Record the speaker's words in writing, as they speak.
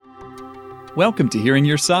Welcome to Hearing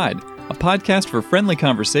Your Side, a podcast for friendly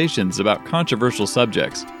conversations about controversial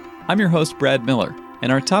subjects. I'm your host, Brad Miller,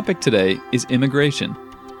 and our topic today is immigration.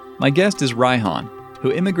 My guest is Raihan,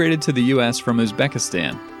 who immigrated to the U.S. from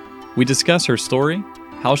Uzbekistan. We discuss her story,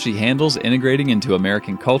 how she handles integrating into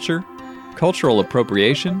American culture, cultural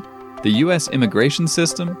appropriation, the U.S. immigration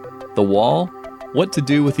system, the wall, what to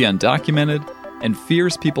do with the undocumented, and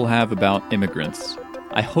fears people have about immigrants.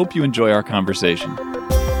 I hope you enjoy our conversation.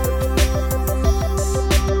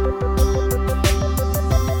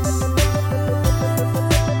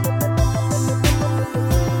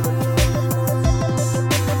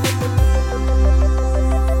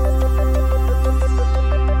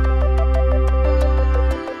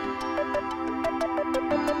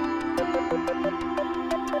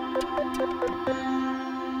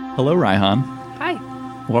 Hello, Raihan.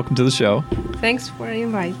 Hi. Welcome to the show. Thanks for the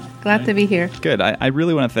invite. Glad to be here. Good. I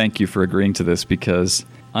really want to thank you for agreeing to this because,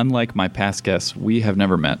 unlike my past guests, we have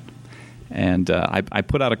never met. And I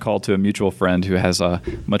put out a call to a mutual friend who has a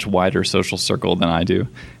much wider social circle than I do.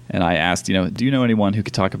 And I asked, do you know anyone who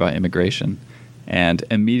could talk about immigration? And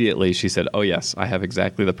immediately she said, oh, yes, I have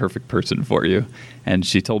exactly the perfect person for you. And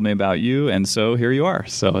she told me about you, and so here you are.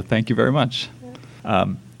 So thank you very much.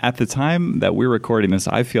 At the time that we're recording this,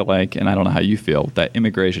 I feel like, and I don't know how you feel, that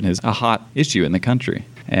immigration is a hot issue in the country.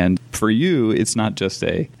 And for you, it's not just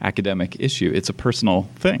an academic issue, it's a personal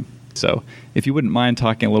thing. So if you wouldn't mind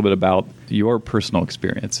talking a little bit about your personal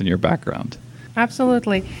experience and your background.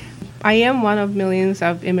 Absolutely. I am one of millions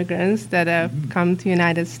of immigrants that have come to the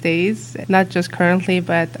United States, not just currently,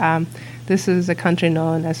 but this is a country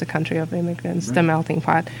known as a country of immigrants, right. The melting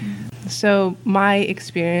pot. So my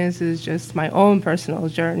experience is just my own personal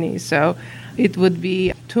journey. So it would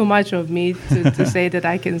be too much of me to say that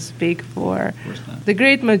I can speak for the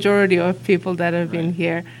great majority of people that have been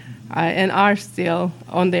here and are still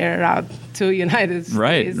on their route to United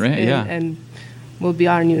States and will be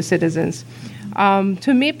our new citizens.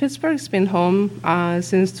 To me, Pittsburgh's been home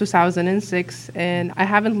since 2006, and I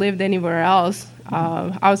haven't lived anywhere else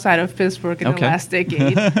outside of Pittsburgh in the last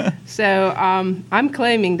decade. So I'm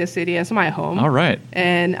claiming the city as my home. All right.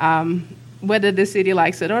 And whether the city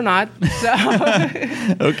likes it or not. So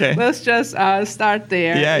okay. Let's just start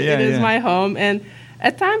there. It is my home. And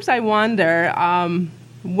at times I wonder,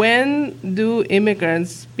 when do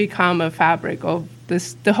immigrants become a fabric of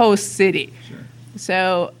the host city? Sure.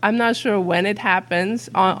 So I'm not sure when it happens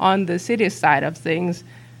on the city side of things.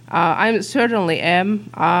 I certainly am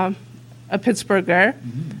a Pittsburgher.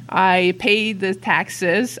 Mm-hmm. I pay the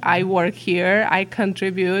taxes. I work here. I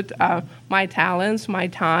contribute my talents, my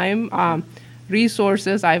time,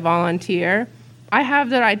 resources. I volunteer. I have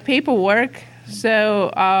the right paperwork.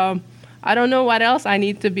 So I don't know what else I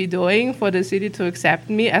need to be doing for the city to accept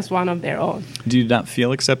me as one of their own. Do you not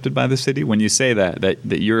feel accepted by the city when you say that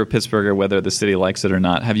you're a Pittsburgher, whether the city likes it or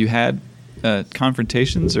not? Have you had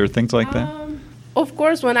confrontations or things like that? Of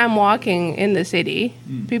course, when I'm walking in the city,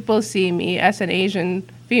 people see me as an Asian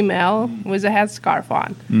female with a headscarf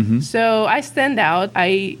on. Mm-hmm. So I stand out.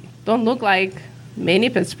 I don't look like many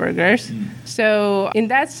Pittsburghers. So in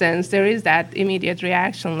that sense, there is that immediate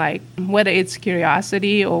reaction, like whether it's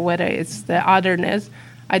curiosity or whether it's the otherness,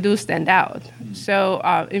 I do stand out. So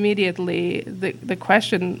immediately the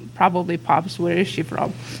question probably pops, where is she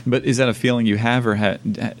from? But is that a feeling you have, or have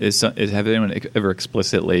anyone ever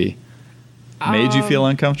explicitly made you feel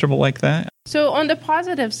uncomfortable like that? So on the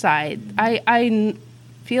positive side, I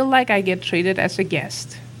feel like I get treated as a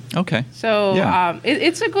guest. Okay. So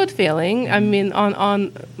it's a good feeling. I mean,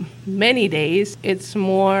 on many days, it's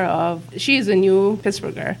more of she's a new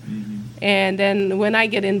Pittsburgher. Mm-hmm. And then when I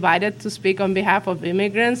get invited to speak on behalf of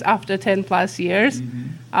immigrants after 10 plus years,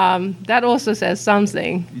 that also says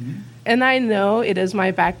something. Mm-hmm. And I know it is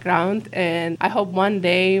my background, and I hope one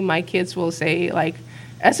day my kids will say, like,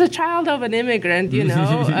 as a child of an immigrant,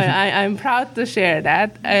 I'm proud to share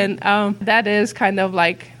that. And that is kind of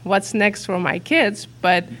like what's next for my kids.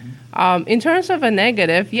 But in terms of a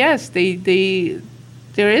negative, yes,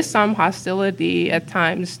 there is some hostility at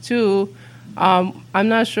times too. I'm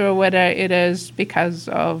not sure whether it is because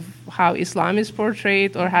of how Islam is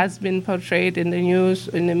portrayed or has been portrayed in the news,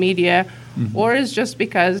 in the media, or it's just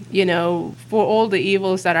because, for all the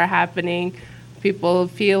evils that are happening, people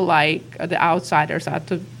feel like the outsiders are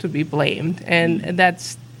to be blamed. And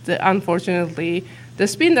that's, unfortunately, the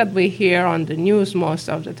spin that we hear on the news most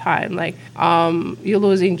of the time. Like, you're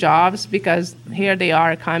losing jobs because here they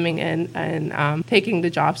are coming in and taking the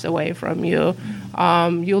jobs away from you.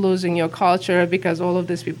 You're losing your culture because all of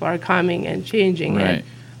these people are coming and changing it.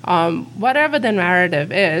 Whatever the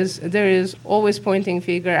narrative is, there is always pointing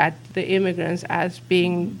finger at the immigrants as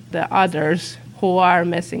being the others who are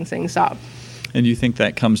messing things up. And you think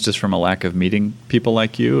that comes just from a lack of meeting people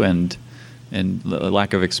like you and a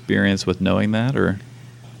lack of experience with knowing that, or?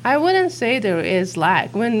 I wouldn't say there is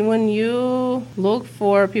lack. When you look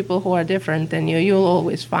for people who are different than you, you'll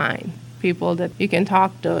always find people that you can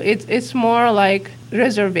talk to. It's more like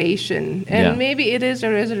reservation, and maybe it is a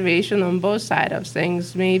reservation on both sides of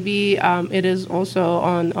things. Maybe it is also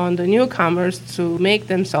on the newcomers to make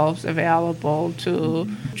themselves available to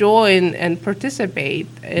join and participate.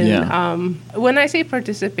 And when I say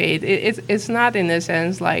participate, it's not in the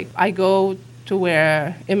sense like I go to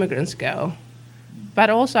where immigrants go,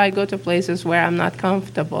 but also I go to places where I'm not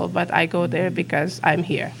comfortable, but I go there because I'm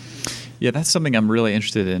here. Yeah, that's something I'm really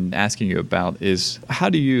interested in asking you about is how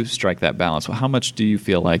do you strike that balance? How much do you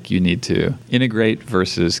feel like you need to integrate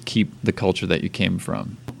versus keep the culture that you came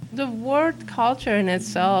from? The word culture in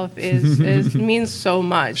itself is means so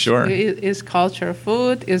much. Sure. Is culture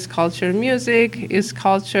food? Is culture music? Is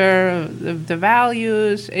culture the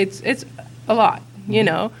values? It's a lot, you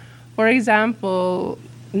know. For example,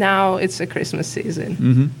 now it's a Christmas season.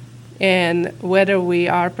 Mm-hmm. And whether we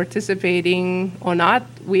are participating or not,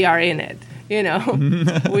 we are in it. You know,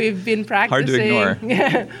 we've been practicing. Hard to ignore.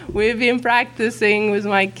 Yeah, we've been practicing with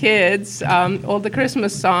my kids all the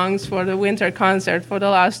Christmas songs for the winter concert for the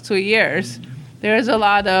last 2 years. There's a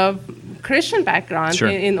lot of Christian background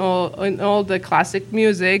in all the classic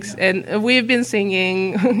musics, and we've been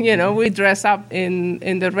singing. You know, we dress up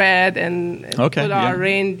in the red and put our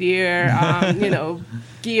reindeer,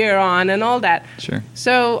 gear on and all that. Sure.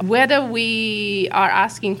 So whether we are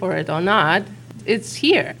asking for it or not, it's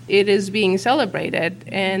here. It is being celebrated,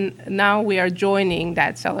 and now we are joining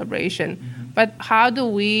that celebration. But how do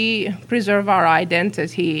we preserve our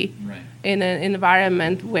identity in an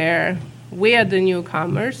environment where we are the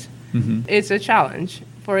newcomers? Mm-hmm. It's a challenge.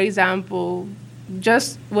 For example,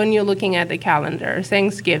 just when you're looking at the calendar,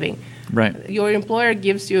 Thanksgiving, your employer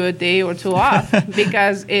gives you a day or two off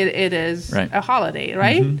because it is a holiday,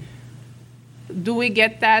 right? Mm-hmm. Do we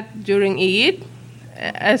get that during Eid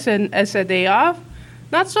as a day off?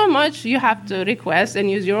 Not so much. You have to request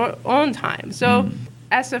and use your own time. So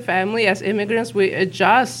as a family, as immigrants, we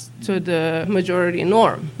adjust to the majority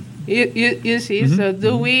norm. You see? Mm-hmm. So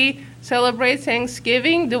do we celebrate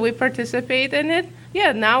Thanksgiving? Do we participate in it?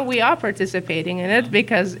 Yeah, now we are participating in it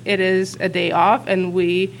because it is a day off and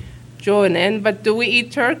we join in. But do we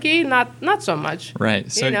eat turkey? Not so much.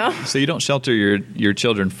 Right. So so you don't shelter your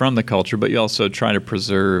children from the culture, but you also try to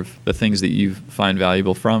preserve the things that you find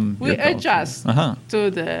valuable from your culture. We adjust to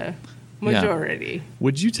the majority. Yeah.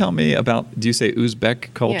 Would you tell me about, do you say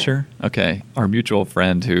Uzbek culture? Yeah. Okay. Our mutual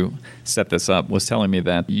friend who set this up was telling me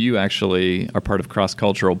that you actually are part of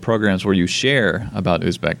cross-cultural programs where you share about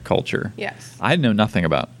Uzbek culture. Yes. I know nothing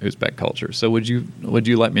about Uzbek culture. So would you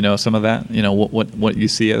let me know some of that? You know, what you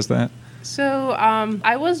see as that? So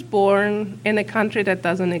I was born in a country that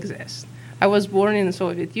doesn't exist. I was born in the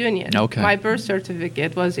Soviet Union. Okay. My birth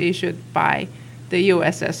certificate was issued by the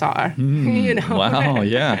USSR. You know. Wow,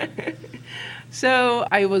 yeah. So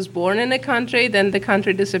I was born in a country, then the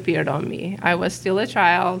country disappeared on me. I was still a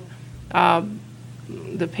child.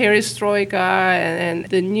 The perestroika and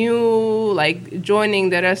the new, like, joining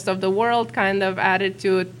the rest of the world kind of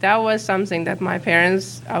attitude, that was something that my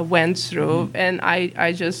parents went through, and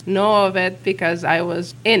I just know of it because I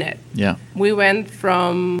was in it. Yeah. We went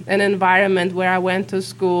from an environment where I went to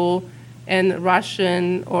school and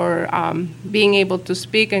Russian or being able to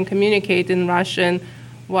speak and communicate in Russian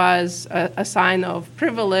was a sign of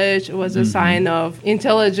privilege, it was a sign of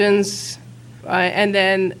intelligence. And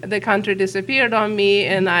then the country disappeared on me,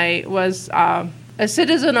 and I was a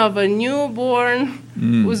citizen of a newborn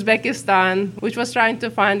Uzbekistan, which was trying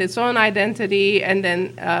to find its own identity, and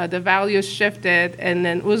then the values shifted, and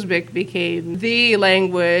then Uzbek became the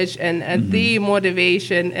language and the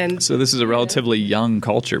motivation. And so this is a relatively young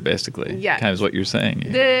culture, basically. Yeah, kind of is what you're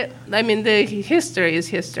saying. The history is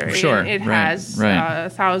history. Sure, it has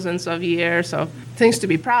thousands of years of things to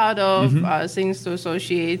be proud of, things to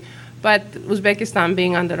associate. But Uzbekistan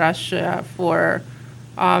being under Russia for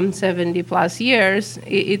 70 plus years,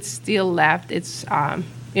 it still left its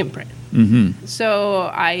imprint. Mm-hmm. So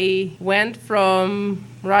I went from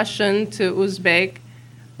Russian to Uzbek,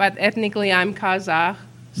 but ethnically I'm Kazakh.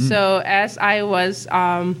 So as I was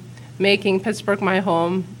making Pittsburgh my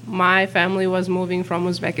home, my family was moving from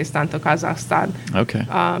Uzbekistan to Kazakhstan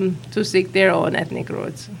to seek their own ethnic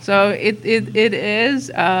roots. So it is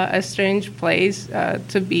a strange place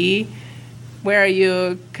to be, where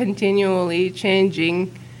you're continually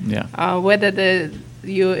changing, whether the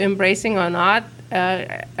you embracing or not,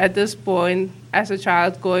 at this point, as a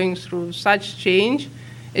child going through such change,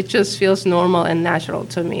 it just feels normal and natural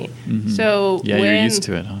to me. So Yeah, you're used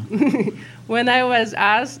to it, huh? when I was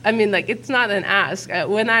asked, I mean, like, it's not an ask.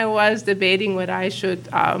 When I was debating whether I should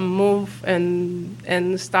move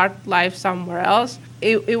and start life somewhere else,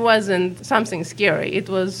 it wasn't something scary. It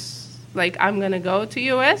was like, I'm going to go to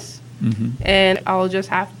U.S., and I'll just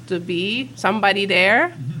have to be somebody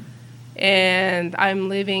there. And I'm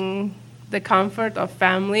living the comfort of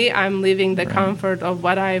family. I'm living the comfort of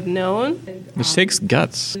what I've known. Which takes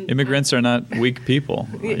guts. Immigrants are not weak people.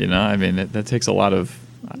 You know, I mean, that takes a lot of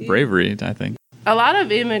bravery, I think. A lot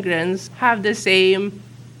of immigrants have the same,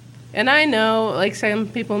 and I know, like, some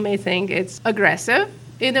people may think it's aggressive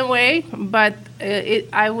in a way, but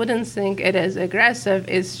I wouldn't think it is aggressive.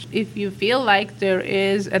 It's if you feel like there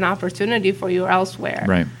is an opportunity for you elsewhere.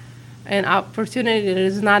 Right. An opportunity that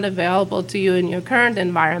is not available to you in your current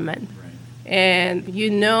environment. And you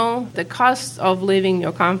know the cost of leaving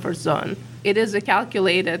your comfort zone. It is a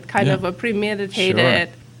calculated, kind of a premeditated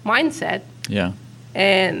mindset. Yeah.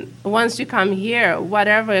 And once you come here,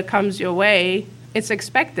 whatever comes your way, it's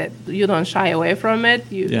expected. You don't shy away from it.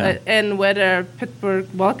 And whether Pittsburgh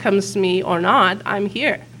welcomes me or not, I'm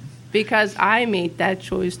here. Because I made that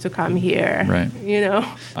choice to come here. Right. You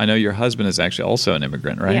know? I know your husband is actually also an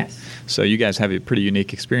immigrant, right? Yes. So you guys have a pretty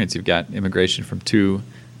unique experience. You've got immigration from 2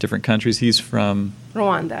 different countries. He's from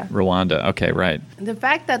Rwanda. Okay, right. The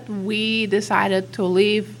fact that we decided to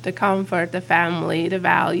leave the comfort, the family, the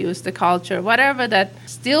values, the culture, whatever that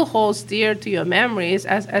still holds dear to your memories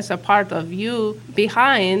as a part of you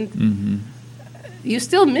behind, you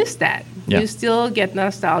still miss that. Yeah. You still get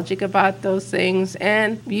nostalgic about those things,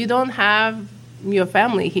 and you don't have your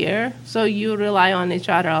family here, so you rely on each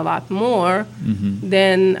other a lot more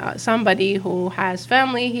than somebody who has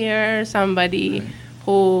family here, somebody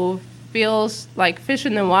who feels like fish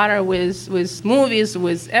in the water with movies,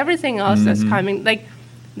 with everything else that's coming. Like,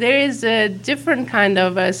 there is a different kind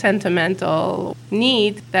of a sentimental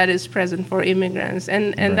need that is present for immigrants,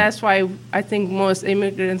 and that's why I think most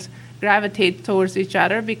immigrants gravitate towards each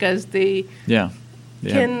other, because they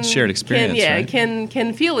can shared experience, right?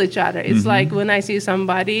 can feel each other. It's like when I see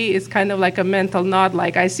somebody, it's kind of like a mental nod,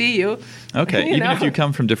 like I see you. Okay, even if you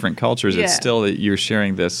come from different cultures, it's still that you're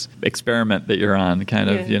sharing this experiment that you're on, kind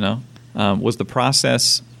of, you know. Was the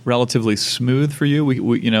process relatively smooth for you?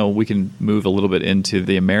 We can move a little bit into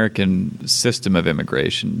the American system of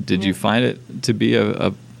immigration. Did you find it to be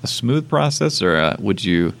a smooth process, or would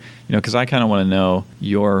you, because I kind of want to know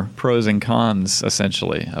your pros and cons,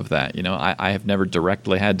 essentially, of that. I have never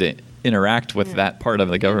directly had to interact with that part of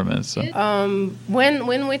the government. So,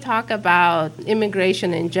 when we talk about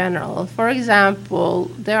immigration in general, for example,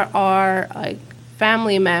 there are like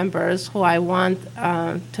family members who I want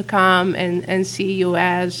to come and see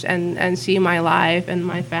U.S. and see my life and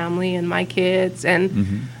my family and my kids,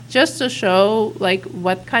 and just to show like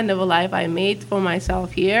what kind of a life I made for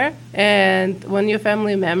myself here. And when your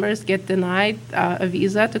family members get denied a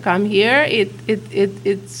visa to come here,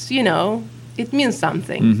 it's it means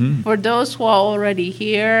something. For those who are already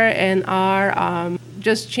here and are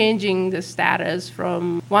just changing the status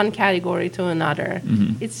from one category to another,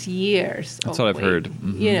 it's years. That's what I've heard.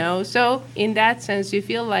 So in that sense, you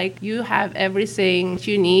feel like you have everything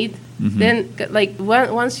you need. Then, like,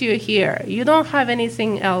 once you're here, you don't have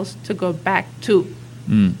anything else to go back to.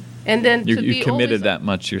 And then you committed that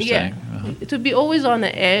much, you're saying. To be always on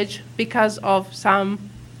the edge because of some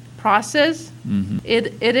process,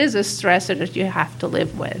 it is a stressor that you have to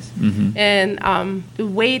live with. And the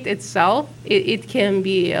wait itself, it can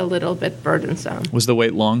be a little bit burdensome. Was the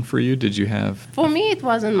wait long for you? Did you have... For me, it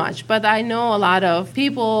wasn't much, but I know a lot of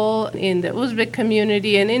people in the Uzbek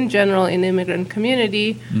community and in general in the immigrant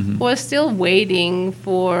community who are still waiting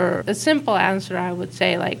for a simple answer, I would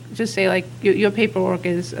say, just say your paperwork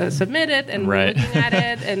is submitted, and we're looking at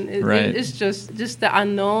it, and it's just the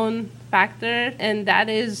unknown factor, and that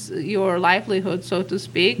is your livelihood, so to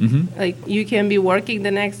speak. Like, you can be working,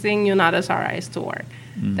 the next thing you're not authorized to work.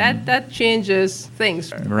 That changes things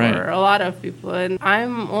for a lot of people. And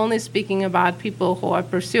I'm only speaking about people who are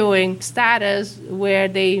pursuing status where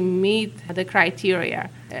they meet the criteria.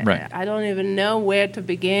 I don't even know where to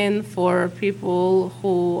begin for people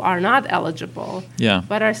who are not eligible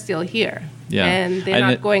but are still here. And they're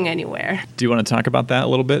not going anywhere. Do you want to talk about that a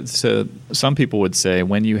little bit? So some people would say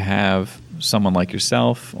when you have someone like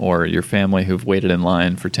yourself or your family who've waited in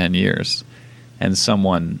line for 10 years and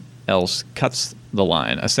someone else cuts the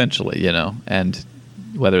line, essentially, and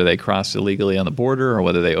whether they cross illegally on the border or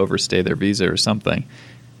whether they overstay their visa or something,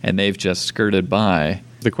 and they've just skirted by,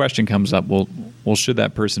 the question comes up, well, well, should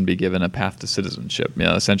that person be given a path to citizenship?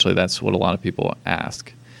 Essentially, that's what a lot of people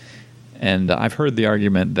ask. And I've heard the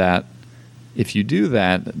argument that if you do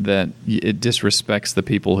that it disrespects the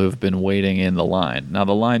people who have been waiting in the line. Now,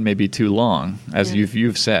 the line may be too long, as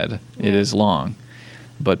you've said. It is long,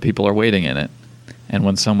 but people are waiting in it. And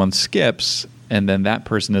when someone skips and then that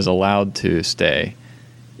person is allowed to stay,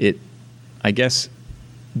 I guess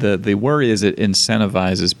the worry is it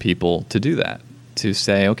incentivizes people to do that, to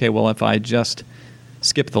say, okay, well, if I just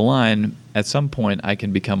skip the line, at some point I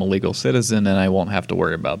can become a legal citizen and I won't have to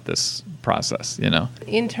worry about this process,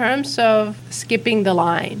 In terms of skipping the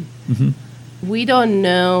line, we don't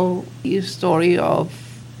know the story of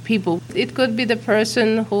people. It could be the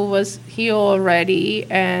person who was here already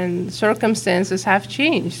and circumstances have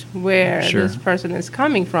changed where this person is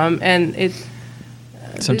coming from, and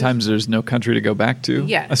sometimes there's no country to go back to,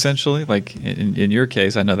 essentially. Like in your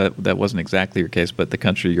case, I know that wasn't exactly your case, but the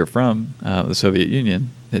country you're from, the Soviet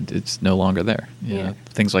Union, it's no longer there.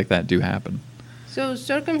 Things like that do happen. So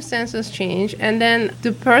circumstances change, and then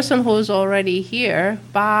the person who's already here,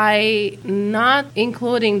 by not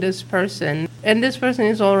including this person, and this person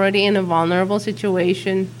is already in a vulnerable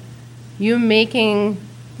situation, you're making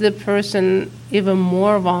the person even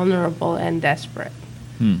more vulnerable and desperate.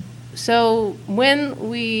 So when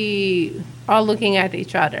we are looking at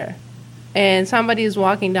each other and somebody is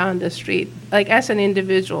walking down the street, like as an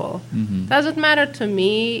individual, does it matter to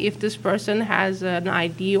me if this person has an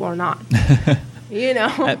ID or not?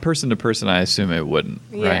 At person to person, I assume it wouldn't,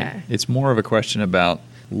 right? It's more of a question about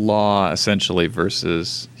law, essentially,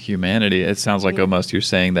 versus humanity. It sounds like almost you're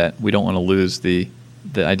saying that we don't want to lose the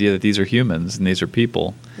idea that these are humans and these are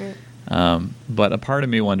people. But a part of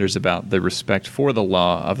me wonders about the respect for the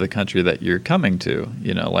law of the country that you're coming to.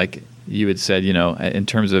 Like you had said, in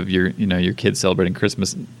terms of your kids celebrating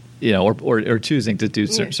Christmas, or choosing to do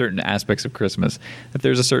certain aspects of Christmas, that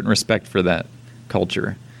there's a certain respect for that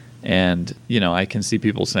culture. And, I can see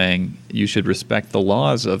people saying you should respect the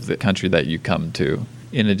laws of the country that you come to,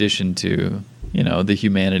 in addition to, the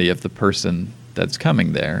humanity of the person that's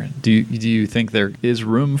coming there. Do you think there is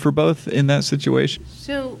room for both in that situation?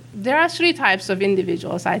 So there are three types of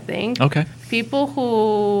individuals, I think. Okay. People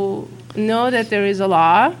who know that there is a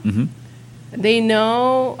law. They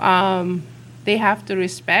know they have to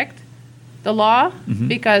respect the law,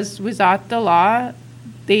 because without the law,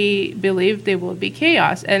 they believe there will be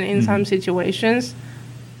chaos. And in some situations,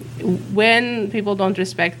 when people don't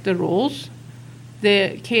respect the rules,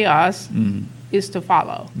 the chaos is to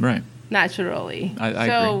follow. Right. Naturally. I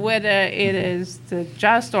agree. Whether it is the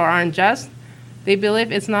just or unjust, they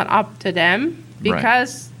believe it's not up to them,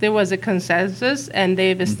 because there was a consensus and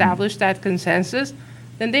they've established that consensus,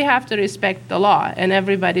 then they have to respect the law and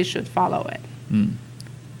everybody should follow it.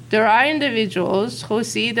 There are individuals who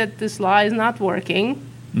see that this law is not working,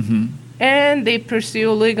 and they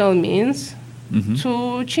pursue legal means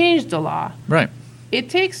to change the law. Right. It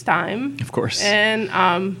takes time. Of course. And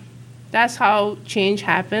that's how change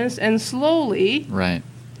happens. And slowly,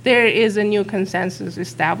 there is a new consensus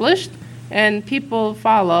established, and people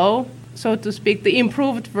follow, so to speak, the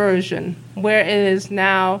improved version, where it is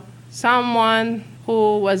now someone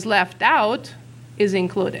who was left out is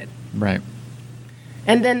included. Right.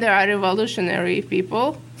 And then there are revolutionary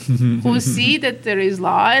people who see that there is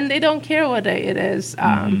law and they don't care whether it is,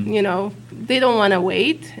 they don't want to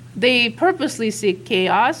wait. They purposely seek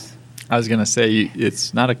chaos. I was going to say,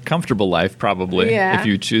 it's not a comfortable life, probably, if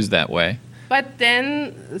you choose that way. But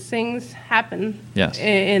then things happen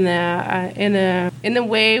in a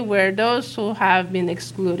way where those who have been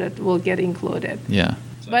excluded will get included. Yeah.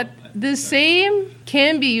 But the same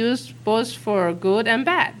can be used both for good and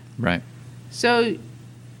bad. Right. So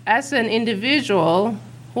as an individual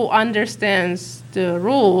who understands the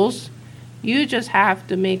rules, you just have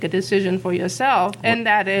to make a decision for yourself, and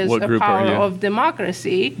that is the power of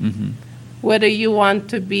democracy, whether you want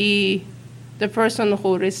to be the person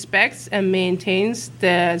who respects and maintains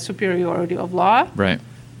the superiority of law,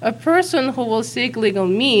 a person who will seek legal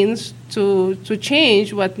means to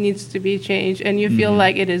change what needs to be changed, and you feel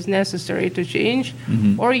like it is necessary to change,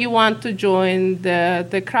 or you want to join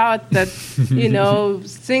the crowd that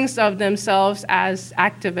thinks of themselves as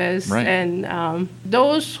activists, and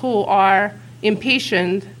those who are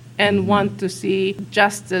impatient and want to see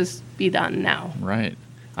justice be done now. Right.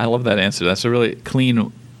 I love that answer. That's a really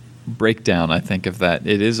clean breakdown, I think, of that.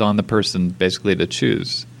 It is on the person basically to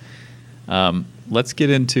choose. Let's get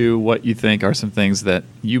into what you think are some things that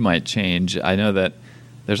you might change. I know that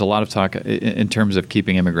there's a lot of talk in terms of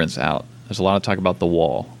keeping immigrants out. There's a lot of talk about the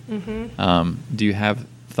wall. Do you have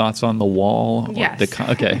thoughts on the wall? Yes.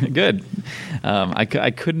 Okay, good.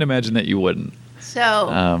 I couldn't imagine that you wouldn't.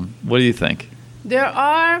 So What do you think? there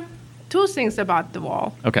are two things about the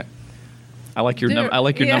wall. Okay. I like your Yeah.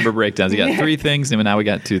 number breakdowns. You got Yeah. 3 things, and now we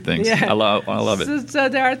got 2 things. Yeah. I love it. So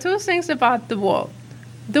there are two things about the wall.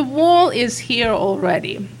 The wall is here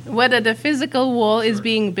already. Whether the physical wall is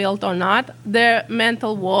being built or not, the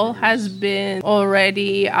mental wall has been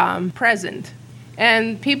already present.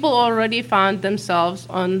 And people already found themselves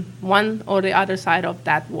on one or the other side of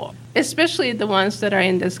that wall, especially the ones that are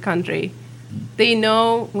in this country. They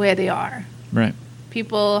know where they are. Right.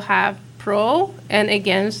 People have pro and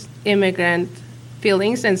against immigrant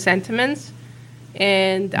feelings and sentiments.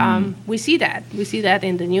 And we see that. We see that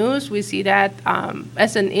in the news. We see that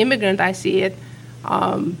as an immigrant, I see it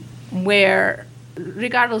where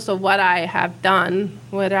regardless of what I have done,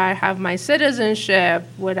 whether I have my citizenship,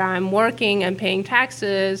 whether I'm working and paying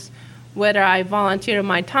taxes, whether I volunteer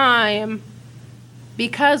my time,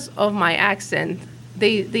 because of my accent,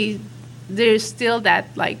 there's still that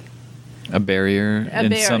like A barrier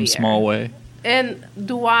in some small way. And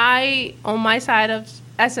do I, on my side of,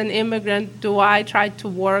 as an immigrant, do I try to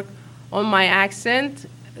work on my accent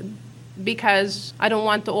because I don't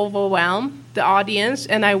want to overwhelm the audience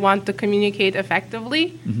and I want to communicate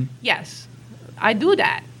effectively? Mm-hmm. Yes, I do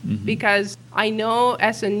that because I know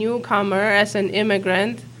as a newcomer, as an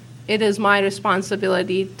immigrant, it is my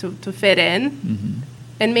responsibility to fit in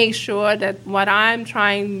and make sure that what I'm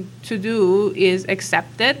trying to do is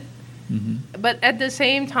accepted. But at the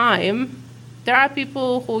same time, there are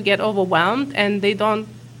people who get overwhelmed and they don't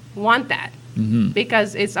want that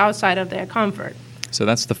because it's outside of their comfort. So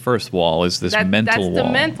that's the first wall, is this mental wall. That's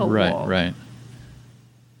the mental wall. Right.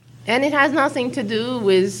 And it has nothing to do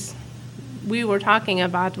with, we were talking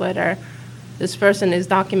about whether this person is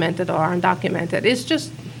documented or undocumented. It's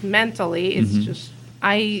just mentally, it's just,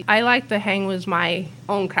 I like to hang with my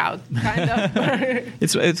own crowd, kind of.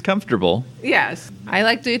 It's comfortable. Yes. I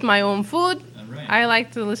like to eat my own food. I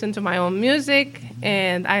like to listen to my own music,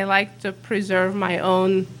 and I like to preserve my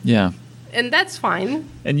own. Yeah. And that's fine.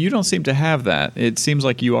 And you don't seem to have that. It seems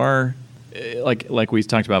like you are, like we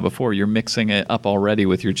talked about before, you're mixing it up already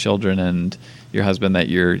with your children and your husband, that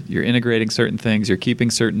you're integrating certain things, you're keeping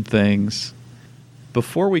certain things.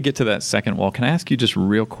 Before we get to that second wall, can I ask you just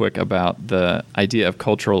real quick about the idea of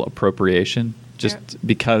cultural appropriation? Just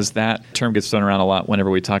because that term gets thrown around a lot whenever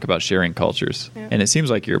we talk about sharing cultures. Yeah. And it seems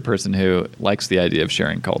like you're a person who likes the idea of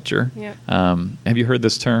sharing culture. Yeah. Have you heard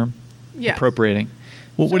this term? Yes. Appropriating.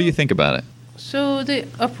 Well, what do you think about it? So the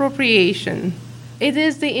appropriation, it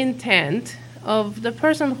is the intent of the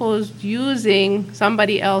person who's using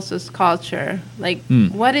somebody else's culture. Like,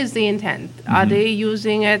 what is the intent? Are they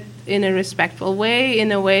using it in a respectful way,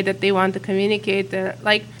 in a way that they want to communicate their,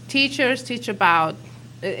 like teachers teach about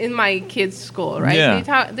in my kids' school, right?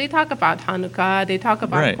 Yeah. They talk about Hanukkah, they talk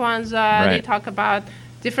about Kwanzaa, they talk about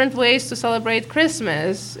different ways to celebrate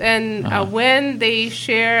Christmas. And when they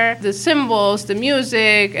share the symbols, the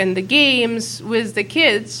music, and the games with the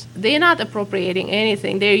kids, they're not appropriating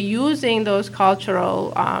anything. They're using those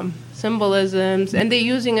cultural symbolisms, and they're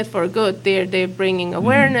using it for good. They're bringing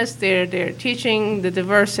awareness. They're teaching the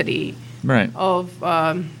diversity of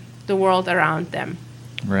the world around them.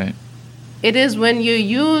 Right. It is when you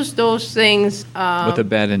use those things with a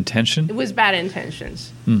bad intention? With bad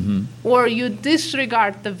intentions. Or you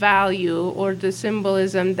disregard the value or the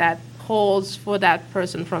symbolism that holds for that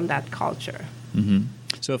person from that culture.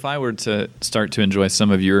 So if I were to start to enjoy some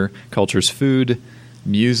of your culture's food,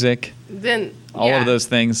 music, then all of those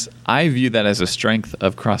things, I view that as a strength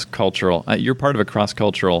of cross-cultural. You're part of a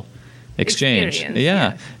cross-cultural exchange.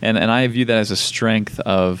 Yes. And I view that as a strength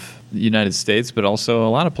of the United States, but also a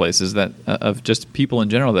lot of places that of just people in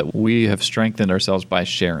general, that we have strengthened ourselves by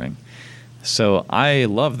sharing. So I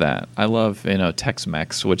love that. I love,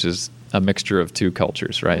 Tex-Mex, which is a mixture of two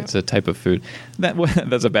cultures, right? It's a type of food.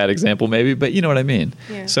 That's a bad example maybe, but you know what I mean.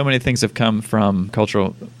 Yeah. So many things have come from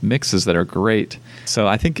cultural mixes that are great. So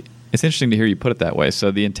I think it's interesting to hear you put it that way.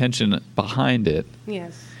 So the intention behind it.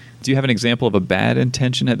 Yes. Do you have an example of a bad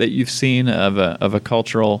intention that you've seen of a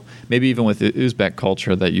cultural, maybe even with the Uzbek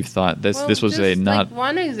culture, that you've thought this was a not... Like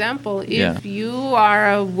one example, if you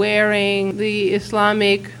are wearing the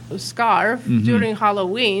Islamic scarf during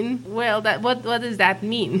Halloween, well, what does that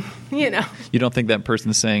mean? You don't think that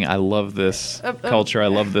person's saying, I love this culture, I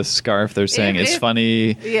love this scarf. They're saying it's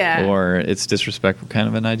funny or it's disrespectful, kind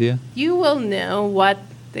of an idea? You will know what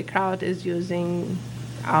the crowd is using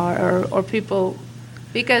or people...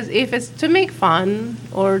 Because if it's to make fun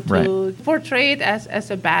or to portray it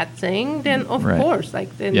as a bad thing, then of course,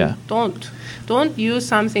 don't use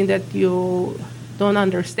something that you don't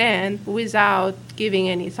understand without giving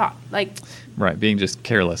any thought. Like, Right, being just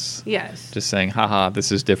careless. yes. Just saying, haha,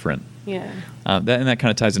 this is different. Yeah. And that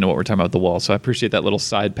kind of ties into what we're talking about with the wall. So I appreciate that little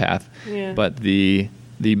side path. Yeah. But the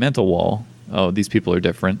mental wall, these people are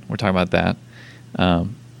different. We're talking about that.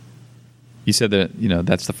 You said that,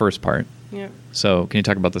 that's the first part. Yeah. So can you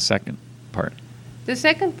talk about the second part? The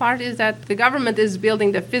second part is that the government is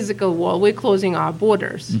building the physical wall. We're closing our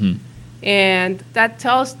borders. Mm-hmm. And that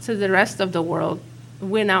tells to the rest of the world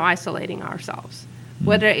we're now isolating ourselves. Mm-hmm.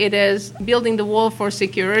 Whether it is building the wall for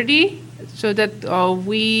security so that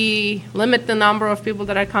we limit the number of people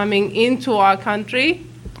that are coming into our country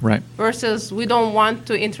Right. versus we don't want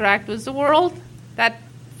to interact with the world, that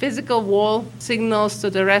physical wall signals to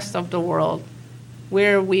the rest of the world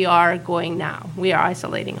where we are going now. We are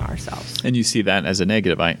isolating ourselves. And you see that as a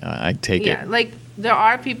negative, I take Yeah, it. like there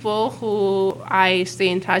are people who I stay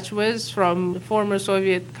in touch with from former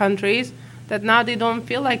Soviet countries that now they don't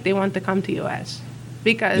feel like they want to come to U.S.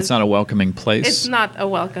 because It's not a welcoming place. it's not a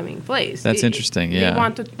welcoming place. That's interesting, yeah.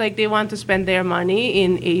 They want to spend their money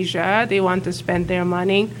in Asia. They want to spend their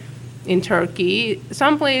money in Turkey.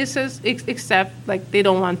 Some places, except like they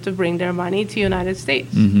don't want to bring their money to United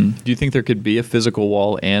States. Mm-hmm. Do you think there could be a physical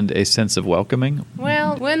wall and a sense of welcoming?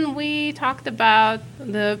 Well, when we talked about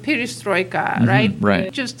the perestroika, right? right.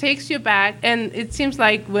 It just takes you back, and it seems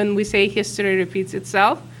like when we say history repeats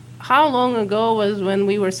itself, how long ago was when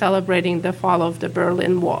we were celebrating the fall of the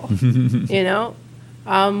Berlin Wall?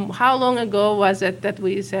 How long ago was it that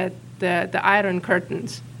we said the Iron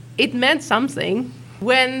Curtains? It meant something.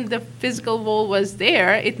 When the physical wall was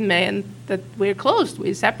there, it meant that we're closed,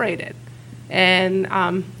 we're separated. And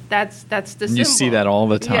that's the symbol. You see that all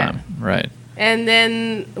the time, Yeah. right? And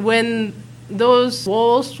then when those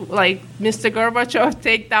walls, like Mr. Gorbachev,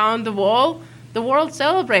 take down the wall, the world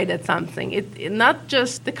celebrated something. It not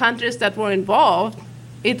just the countries that were involved,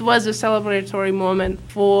 it was a celebratory moment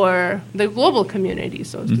for the global community,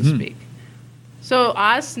 so to speak. So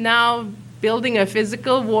us now building a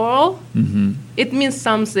physical wall, it means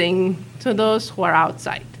something to those who are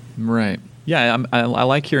outside. Right. Yeah, I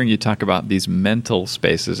like hearing you talk about these mental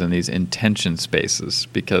spaces and these intention spaces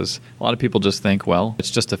because a lot of people just think, well, it's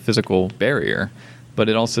just a physical barrier, but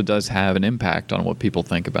it also does have an impact on what people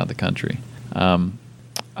think about the country.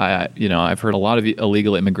 I've heard a lot of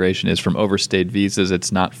illegal immigration is from overstayed visas.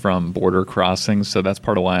 It's not from border crossings. So that's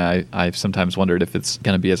part of why I've sometimes wondered if it's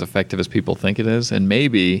going to be as effective as people think it is. And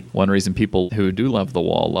maybe one reason people who do love the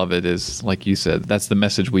wall love it is, like you said, that's the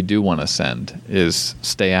message we do want to send is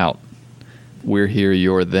stay out. We're here,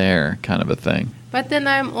 you're there kind of a thing. But then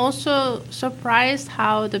I'm also surprised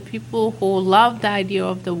how the people who love the idea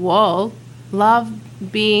of the wall love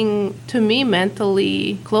being, to me,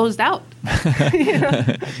 mentally closed out.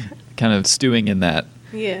 Kind of stewing in that.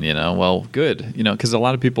 Yeah. Well, good. Because a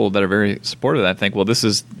lot of people that are very supportive of that think, well, this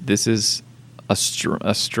is a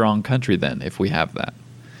strong country then if we have that.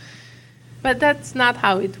 But that's not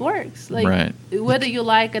how it works. Like, right. Whether you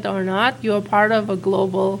like it or not, you're part of a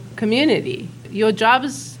global community. Your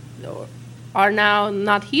jobs are now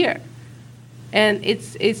not here. And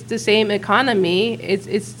it's the same economy,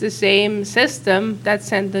 it's the same system that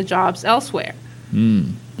sent the jobs elsewhere.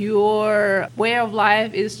 Your way of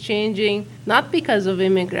life is changing not because of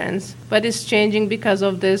immigrants, but it's changing because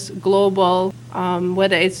of this global,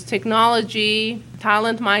 whether it's technology,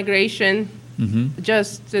 talent migration,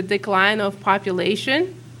 just the decline of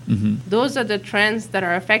population. Those are the trends that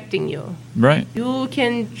are affecting you. Right. You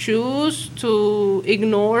can choose to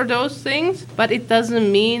ignore those things, but it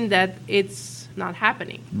doesn't mean that it's not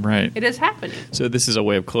happening. Right. It is happening. So this is a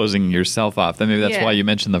way of closing yourself off. Maybe that's why you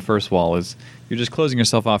mentioned the first wall is you're just closing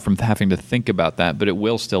yourself off from having to think about that, but it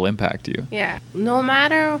will still impact you. Yeah. No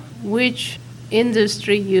matter which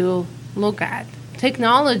industry you look at,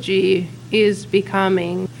 technology is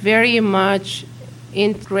becoming very much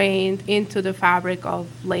ingrained into the fabric of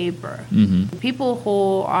labor. People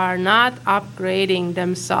who are not upgrading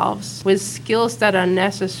themselves with skills that are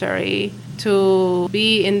necessary to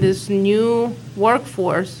be in this new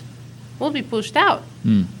workforce will be pushed out.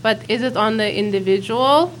 But is it on the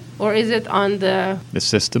individual or is it on the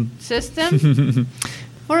system?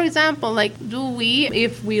 For example, do we,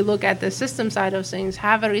 if we look at the system side of things,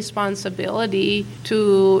 have a responsibility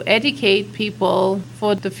to educate people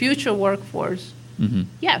for the future workforce?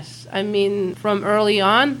 Yes. I mean, from early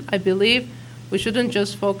on, I believe we shouldn't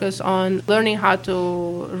just focus on learning how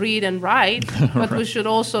to read and write, but we should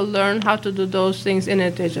also learn how to do those things in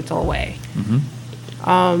a digital way.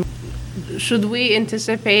 should we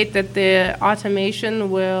anticipate that the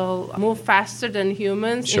automation will move faster than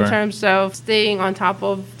humans Sure. in terms of staying on top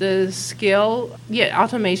of the skill? Yeah,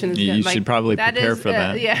 automation is You like, should probably that prepare is, for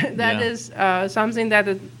that. That is something that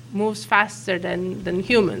it moves faster than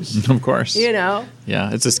humans. Of course. You know?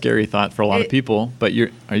 Yeah, it's a scary thought for a lot of people, but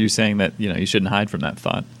are you saying that, you shouldn't hide from that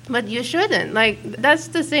thought? But you shouldn't. Like, that's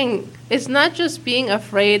the thing. It's not just being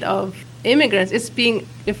afraid of immigrants, it's being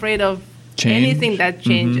afraid of Change. anything that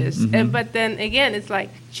changes. Mm-hmm. But then again, it's like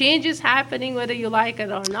change is happening whether you like it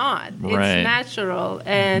or not. Right. It's natural,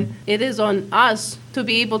 and it is on us to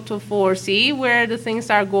be able to foresee where the things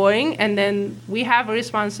are going, and then we have a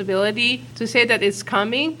responsibility to say that it's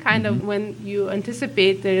coming. Kind of when you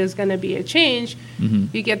anticipate there is going to be a change,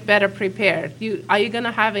 you get better prepared. Are you going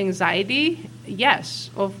to have anxiety? Yes,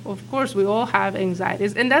 of course, we all have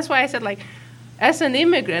anxieties, and that's why I said, like, as an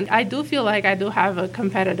immigrant, I do feel like I do have a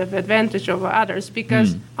competitive advantage over others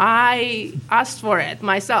because I asked for it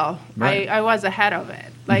myself. Right. I was ahead of it.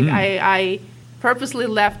 Like, I purposely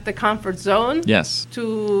left the comfort zone Yes.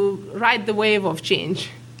 to ride the wave of change.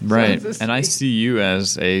 Right. So to And I speak. see you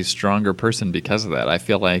as a stronger person because of that. I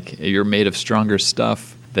feel like you're made of stronger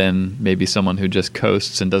stuff than maybe someone who just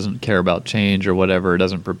coasts and doesn't care about change or whatever,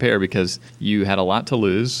 doesn't prepare, because you had a lot to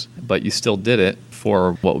lose, but you still did it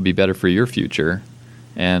for what would be better for your future.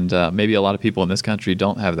 And maybe a lot of people in this country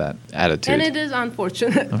don't have that attitude. And it is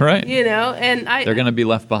unfortunate. Right. And They're going to be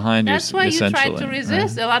left behind. that's why you try essentially, to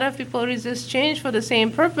resist. right? A lot of people resist change for the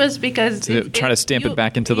same purpose because To try to stamp it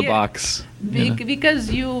back into the box.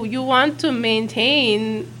 Because you want to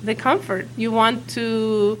maintain the comfort. You want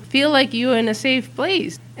to feel like you're in a safe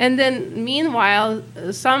place. And then meanwhile,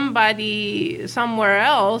 somebody somewhere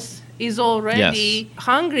else is already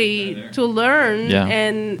hungry to learn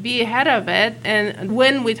and be ahead of it. And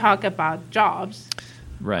when we talk about jobs,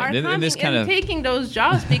 Right. are And coming this kind and of taking those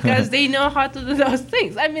jobs because they know how to do those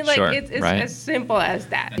things. I mean, like, Sure, it's right. as simple as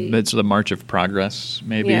that. it's the march of progress,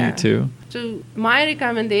 maybe, Yeah. too. So my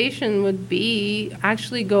recommendation would be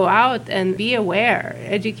actually go out and be aware,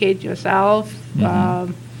 educate yourself.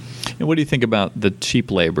 And what do you think about the cheap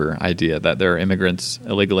labor idea, that there are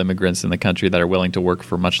illegal immigrants in the country that are willing to work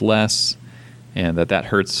for much less, and that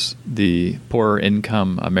hurts the poorer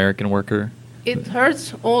income American worker? It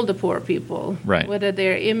hurts all the poor people, Right. whether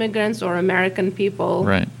they're immigrants or American people.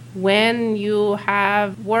 Right. When you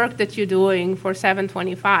have work that you're doing for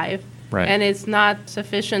 $7.25 Right. and it's not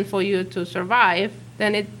sufficient for you to survive,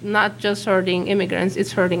 then it's not just hurting immigrants,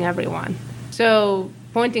 it's hurting everyone. So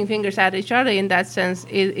pointing fingers at each other in that sense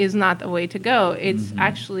is not the way to go. It's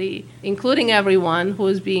actually including everyone who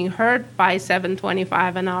is being hurt by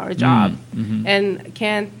 $7.25 an hour job and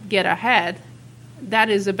can't get ahead. That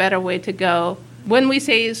is a better way to go. When we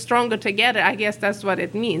say stronger together, I guess that's what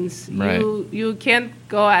it means. Right. You can't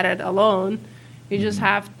go at it alone. You just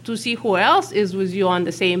have to see who else is with you on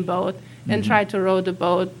the same boat and try to row the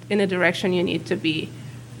boat in the direction you need to be.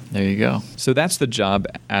 There you go. So that's the job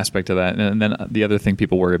aspect of that. And then the other thing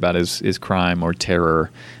people worry about is crime or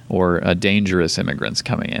terror or dangerous immigrants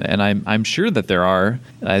coming in. And I'm sure that there are,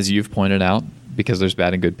 as you've pointed out, because there's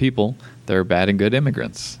bad and good people, there are bad and good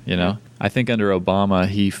immigrants, I think under Obama,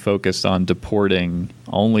 he focused on deporting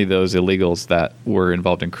only those illegals that were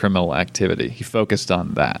involved in criminal activity. He focused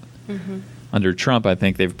on that. Under Trump, I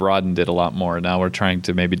think they've broadened it a lot more. Now we're trying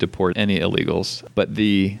to maybe deport any illegals. But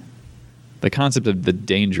the concept of the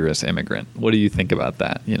dangerous immigrant, what do you think about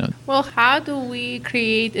that? Well, how do we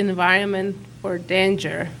create environment for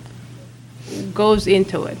danger goes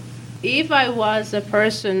into it. If I was a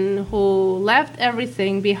person who left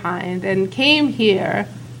everything behind and came here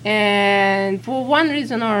and for one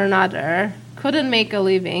reason or another couldn't make a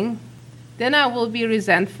living, then I will be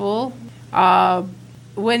resentful.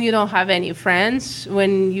 When you don't have any friends,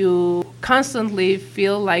 when you constantly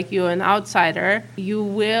feel like you're an outsider, you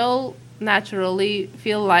will naturally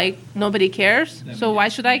feel like nobody cares, so why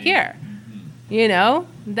should I care?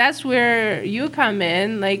 That's where you come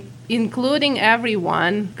in, like including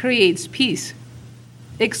everyone creates peace.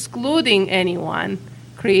 Excluding anyone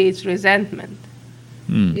creates resentment.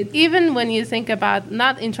 Even when you think about,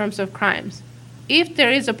 not in terms of crimes, if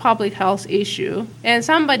there is a public health issue and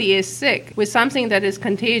somebody is sick with something that is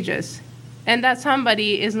contagious and that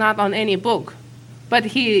somebody is not on any book, but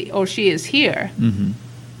he or she is here,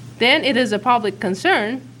 then it is a public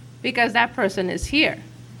concern because that person is here.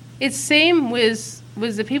 It's same with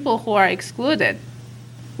the people who are excluded.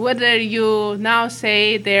 Whether you now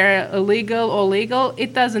say they're illegal or legal,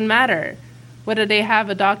 it doesn't matter. Whether they have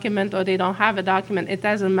a document or they don't have a document, it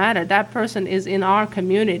doesn't matter. That person is in our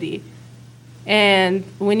community. And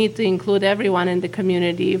we need to include everyone in the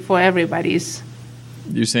community for everybody's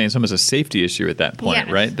You're saying it's almost a safety issue at that point,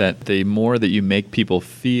 Yes. right? That the more that you make people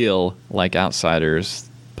feel like outsiders,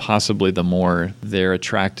 possibly the more they're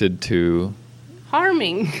attracted to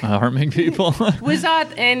harming people. without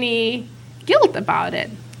any guilt about it.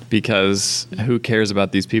 Because who cares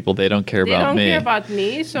about these people? They don't care They about don't me. care about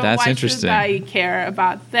me, so That's why interesting. should I care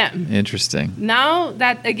about them? Interesting. Now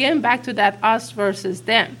that, again, back to that us versus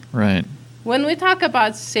them. Right. When we talk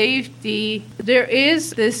about safety, there is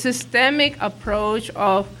this systemic approach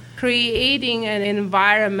of creating an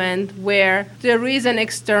environment where there is an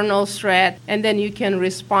external threat and then you can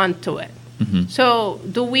respond to it. So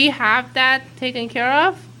do we have that taken care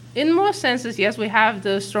of? In most senses, yes, we have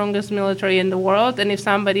the strongest military in the world, and if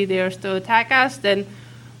somebody dares to attack us, then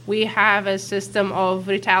we have a system of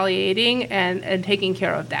retaliating and taking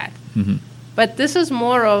care of that. But this is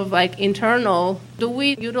more of like internal. Do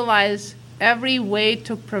we utilize every way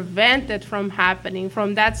to prevent it from happening,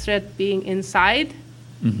 from that threat being inside?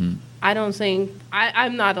 I don't think,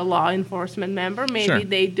 I'm not a law enforcement member, maybe Sure.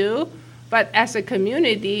 they do, but as a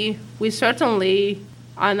community, we certainly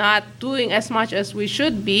are not doing as much as we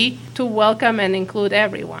should be to welcome and include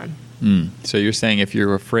everyone. So you're saying if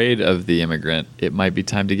you're afraid of the immigrant, it might be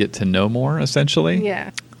time to get to know more, essentially?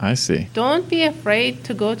 Yeah. I see. Don't be afraid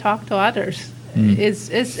to go talk to others. It's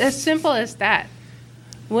as simple as that.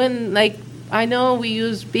 When, like, I know we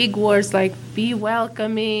use big words like be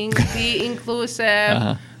welcoming, be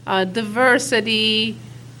inclusive, diversity.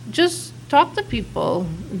 Just talk to people.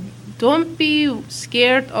 Don't be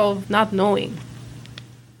scared of not knowing.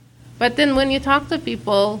 But then when you talk to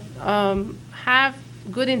people, have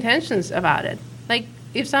good intentions about it. Like,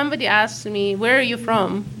 if somebody asks me, where are you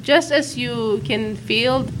from? Just as you can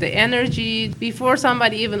feel the energy before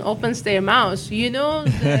somebody even opens their mouth, you know,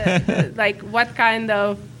 like, what kind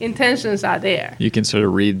of intentions are there. You can sort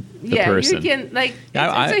of read the person. You can, like,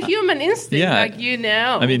 Yeah, it's a human instinct, yeah. like, you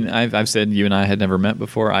know. I mean, I've said you and I had never met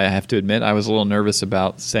before. I have to admit, I was a little nervous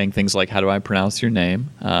about saying things like, how do I pronounce your name?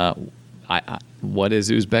 What is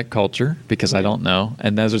Uzbek culture? Because I don't know.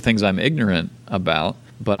 And those are things I'm ignorant about.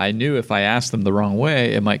 But I knew if I asked them the wrong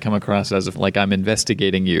way, it might come across as if like I'm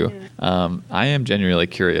investigating you. I am genuinely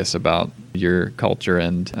curious about your culture,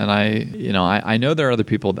 and I know there are other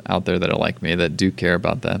people out there that are like me that do care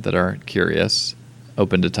about that are curious,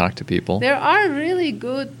 open to talk to people. There are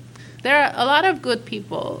a lot of good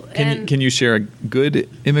people. Can you share a good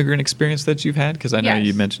immigrant experience that you've had? Because I know Yes.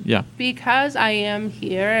 you mentioned, yeah. Because I am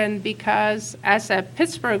here and because as a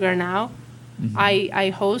Pittsburgher now,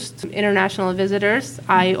 I host international visitors.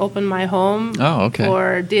 I open my home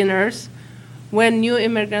for dinners. When new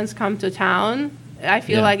immigrants come to town, I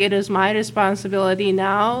feel like it is my responsibility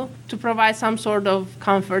now to provide some sort of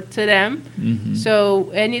comfort to them.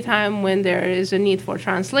 So anytime when there is a need for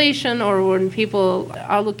translation or when people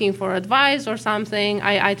are looking for advice or something,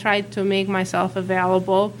 I try to make myself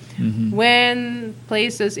available. When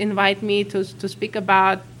places invite me to speak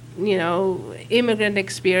about immigrant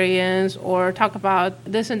experience or talk about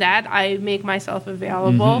this and that, I make myself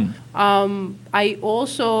available. I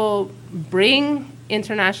also bring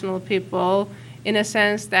international people in a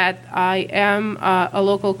sense that I am a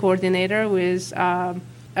local coordinator with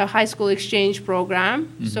a high school exchange program.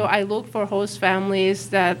 So I look for host families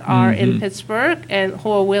that are in Pittsburgh and who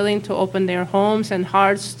are willing to open their homes and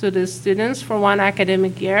hearts to the students for one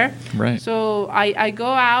academic year. Right. So I go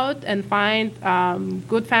out and find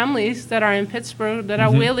good families that are in Pittsburgh that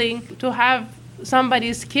are willing to have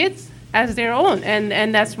somebody's kids as their own,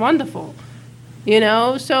 and that's wonderful.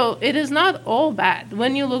 So it is not all bad.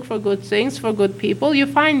 When you look for good things, for good people, you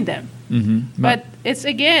find them. But it's,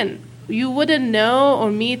 again, you wouldn't know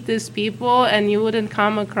or meet these people and you wouldn't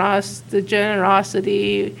come across the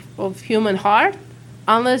generosity of human heart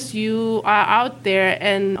unless you are out there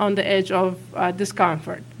and on the edge of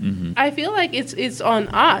discomfort. I feel like it's on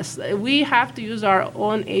us. We have to use our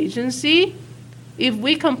own agency. If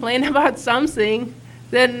we complain about something,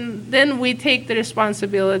 then we take the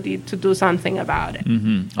responsibility to do something about it.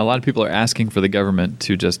 A lot of people are asking for the government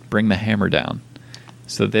to just bring the hammer down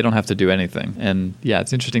so that they don't have to do anything. And yeah,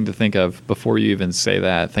 it's interesting to think of, before you even say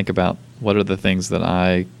that, think about what are the things that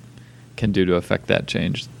I can do to affect that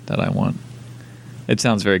change that I want. It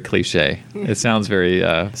sounds very cliche. It sounds very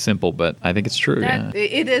simple, but I think it's true.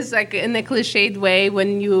 It is like in a cliched way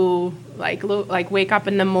when you wake up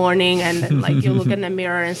in the morning and then, like, you look in the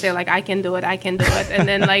mirror and say, like, I can do it, and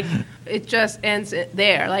then, like, it just ends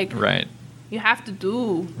there. Like, right. You have to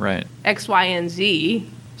do right. X, Y, and Z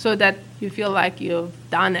so that you feel like you've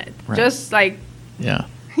done it. Right. Just like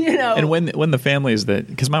And when the families that,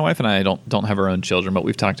 because my wife and I don't have our own children, but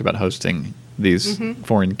we've talked about hosting these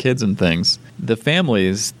foreign kids and things. The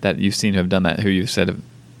families that you've seen who have done that, who you've said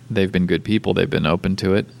they've been good people, they've been open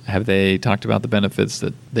to it. Have they talked about the benefits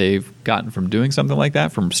that they've gotten from doing something like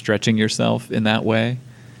that, from stretching yourself in that way?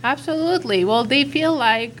 Absolutely. Well, they feel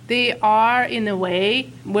like they are, in a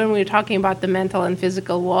way, when we're talking about the mental and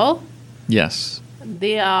physical wall. Yes.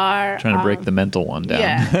 They are trying to break the mental one down.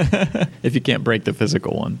 Yeah. If you can't break the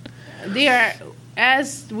physical one. They are,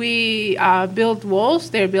 as we build walls,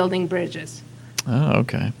 they're building bridges. Oh,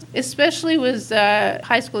 okay. Especially with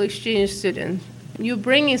high school exchange students. You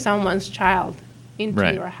bring in someone's child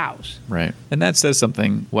into your house. Right. And that says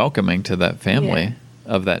something welcoming to that family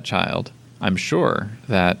of that child. I'm sure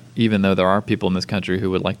that even though there are people in this country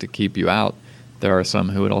who would like to keep you out, there are some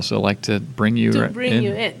who would also like to bring you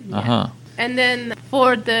in. Yeah. And then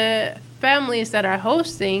for the families that are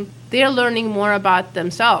hosting, they're learning more about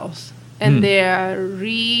themselves and they're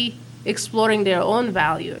re-exploring their own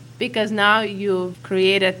value because now you've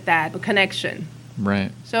created that connection.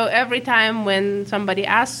 Right. So every time when somebody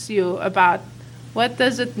asks you about what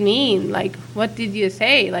does it mean, like what did you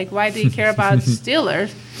say, like why do you care about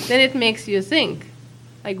Steelers, then it makes you think,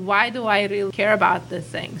 like why do I really care about these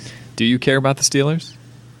things? Do you care about the Steelers?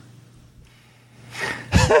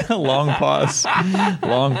 Long pause.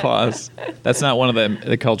 Long pause. That's not one of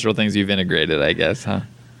the cultural things you've integrated, I guess, huh?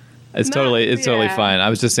 It's totally fine. I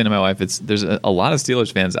was just saying to my wife, there's a lot of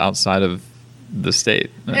Steelers fans outside of the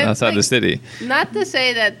state, outside the city. Not to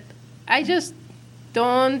say that I just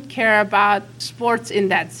don't care about sports in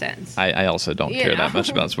that sense. I also don't care that much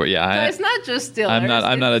about sport. Yeah, so it's not just Steelers.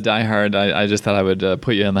 I'm not a diehard. I just thought I would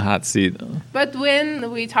put you in the hot seat. But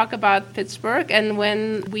when we talk about Pittsburgh and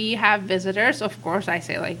when we have visitors, of course, I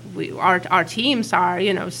say like our teams are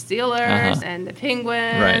Steelers and the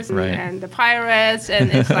Penguins and the Pirates, and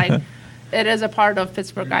it's like it is a part of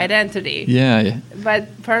Pittsburgh identity. Yeah.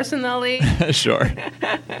 But personally, sure.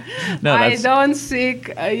 No, I don't seek,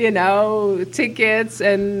 tickets,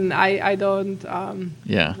 and I don't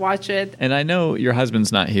watch it. And I know your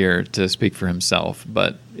husband's not here to speak for himself,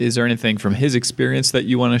 but is there anything from his experience that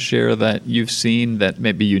you want to share that you've seen that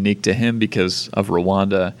may be unique to him because of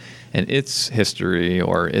Rwanda and its history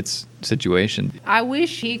or its situation? I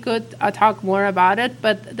wish he could talk more about it,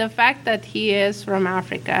 but the fact that he is from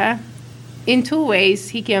Africa, in two ways,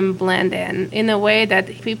 he can blend in a way that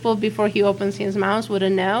people before he opens his mouth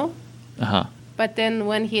wouldn't know. But then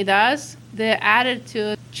when he does, the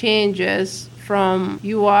attitude changes from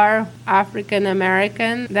you are African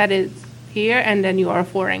American, that is here, and then you are a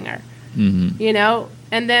foreigner. And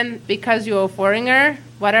then because you're a foreigner,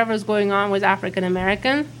 whatever's going on with African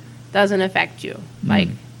American doesn't affect you. Like,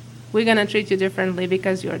 we're going to treat you differently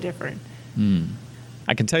because you're different.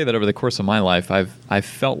 I can tell you that over the course of my life, I've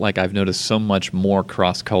felt like I've noticed so much more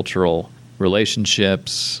cross-cultural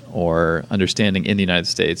relationships or understanding in the United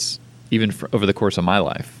States, even over the course of my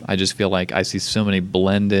life. I just feel like I see so many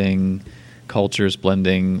blending cultures,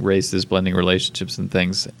 blending races, blending relationships and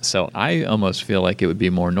things. So I almost feel like it would be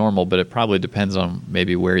more normal, but it probably depends on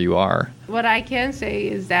maybe where you are. What I can say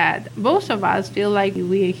is that most of us feel like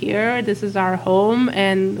we're here, this is our home,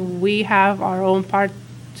 and we have our own part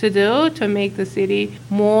to do to make the city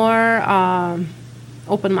more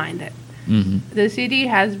open-minded. The city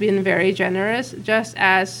has been very generous, just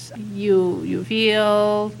as you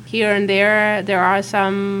feel here and there are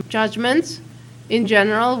some judgments. In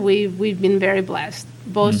general, we've been very blessed.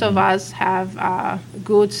 Both of us have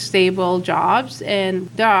good, stable jobs, and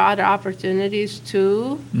there are other opportunities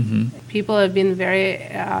too. People have been very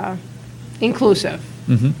inclusive.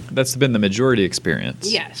 That's been the majority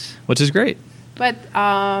experience. Yes. Which is great. But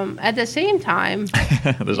at the same time,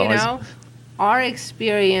 our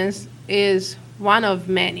experience is one of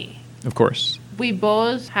many. Of course. We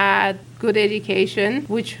both had good education,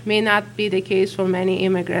 which may not be the case for many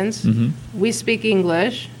immigrants. We speak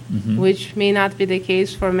English, which may not be the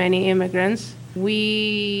case for many immigrants.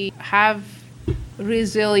 We have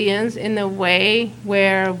resilience in a way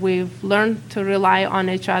where we've learned to rely on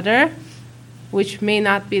each other, which may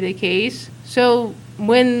not be the case. So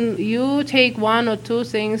when you take one or two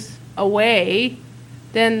things away,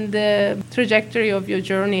 then the trajectory of your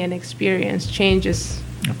journey and experience changes.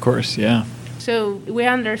 Of course, yeah. So we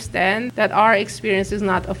understand that our experience is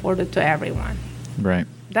not afforded to everyone. Right.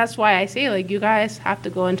 That's why I say, like, you guys have to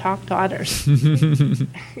go and talk to others. That's you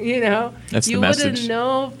the message. wouldn't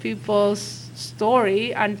know people's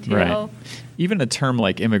story until... Right. Even a term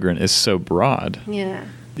like immigrant is so broad. Yeah.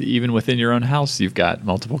 Even within your own house, you've got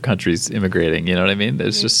multiple countries immigrating. You know what I mean?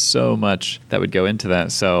 There's just so much that would go into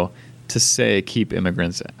that. So to say keep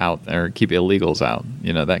immigrants out or keep illegals out,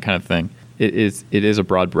 that kind of thing. It is a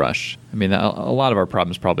broad brush. I mean, a lot of our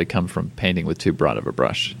problems probably come from painting with too broad of a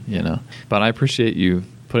brush, But I appreciate you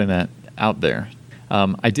putting that out there.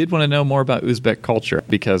 I did want to know more about Uzbek culture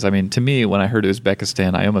because, I mean, to me, when I heard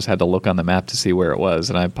Uzbekistan, I almost had to look on the map to see where it was,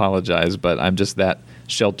 and I apologize, but I'm just that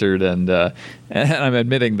sheltered, and I'm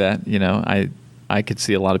admitting that, I could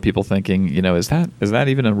see a lot of people thinking, is that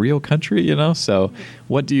even a real country, So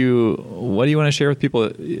what do you want to share with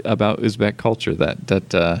people about Uzbek culture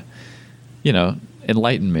that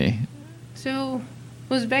enlighten me? So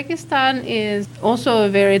Uzbekistan is also a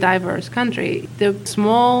very diverse country. The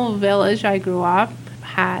small village I grew up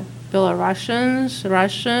had Belarusians,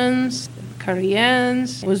 Russians,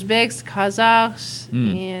 Koreans, Uzbeks, Kazakhs.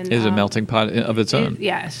 And is a melting pot of its own.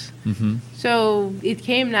 Yes. Mm-hmm. So it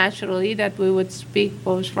came naturally that we would speak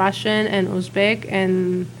both Russian and Uzbek,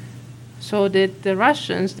 and so did the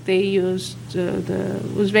Russians. They used the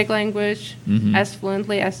Uzbek language as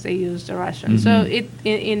fluently as they used the Russian. So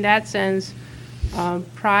in that sense,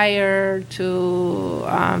 prior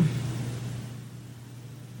to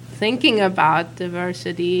thinking about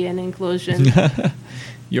diversity and inclusion,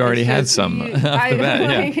 you already had some after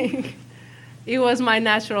that. Yeah. It was my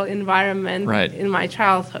natural environment in my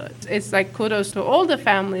childhood. It's like kudos to all the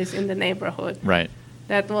families in the neighborhood. Right.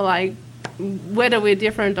 That were like, whether we're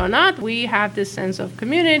different or not, we have this sense of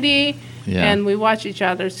community, and we watch each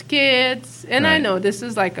other's kids. And I know this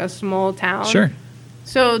is like a small town. Sure.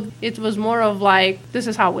 So it was more of like, this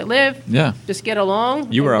is how we live. Yeah. Just get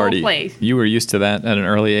along. You were used to that at an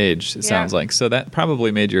early age, it sounds like. So that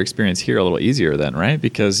probably made your experience here a little easier then, right?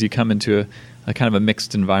 Because you come into a kind of a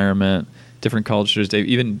mixed environment, different cultures,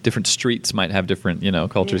 even different streets might have different,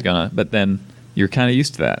 cultures going on. But then you're kind of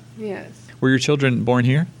used to that. Yes. Were your children born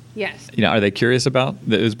here? Yes. Are they curious about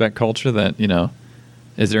the Uzbek culture that,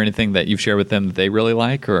 is there anything that you've shared with them that they really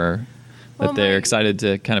like or that they're excited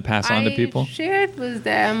to kind of pass on to people? I shared with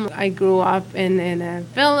them. I grew up in a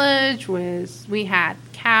village we had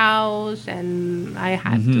cows, and I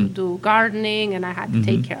had to do gardening, and I had to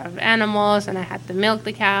take care of animals, and I had to milk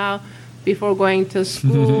the cow. Before going to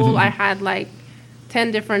school, I had like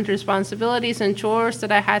 10 different responsibilities and chores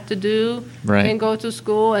that I had to do and go to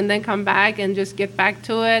school and then come back and just get back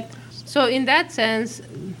to it. So in that sense,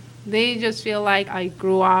 they just feel like I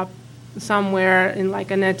grew up somewhere in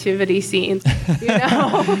like a nativity scene,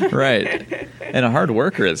 Right. And a hard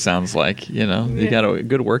worker, it sounds like, you got a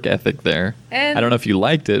good work ethic there. And I don't know if you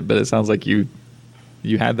liked it, but it sounds like you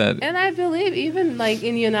had that. And I believe even like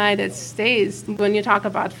in the United States, when you talk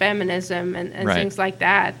about feminism and things like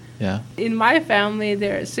that, in my family,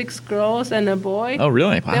 there are 6 girls and a boy. Oh,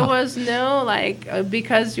 really? Wow. There was no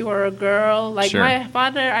because you were a girl. My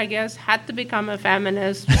father, I guess, had to become a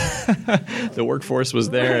feminist. The workforce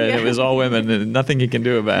was there, and it was all women, and nothing you can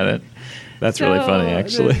do about it. That's really funny,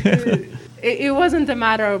 actually. It wasn't a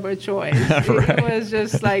matter of a choice. It was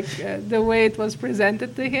just like the way it was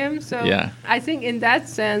presented to him. So I think in that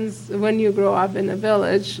sense, when you grow up in a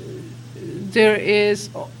village, there is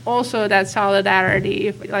also that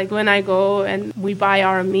solidarity. Like when I go and we buy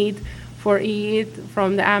our meat for Eid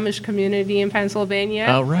from the Amish community in Pennsylvania.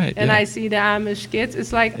 Oh, right. And I see the Amish kids.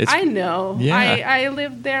 It's like, I know. Yeah. I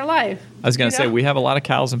lived their life. I was going to say, we have a lot of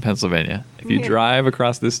cows in Pennsylvania. If you drive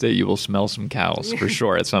across this state, you will smell some cows for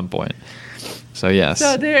sure at some point. So, yes.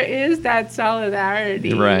 So there is that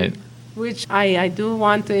solidarity. Right. Which I do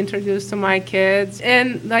want to introduce to my kids.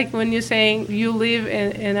 And like when you're saying you live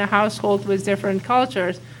in a household with different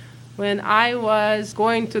cultures, when I was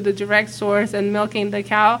going to the direct source and milking the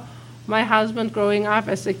cow, my husband growing up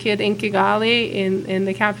as a kid in Kigali, in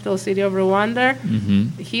the capital city of Rwanda,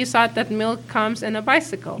 he thought that milk comes in a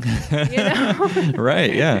bicycle.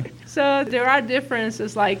 Right, yeah. So there are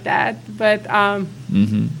differences like that. But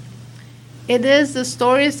it is the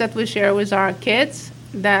stories that we share with our kids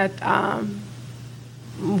that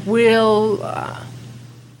will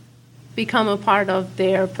become a part of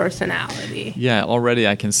their personality. Yeah, already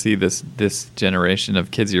I can see this generation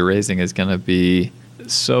of kids you're raising is going to be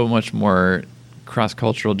so much more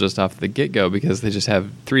cross-cultural just off the get-go because they just have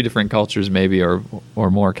 3 different cultures maybe or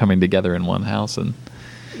more coming together in one house. And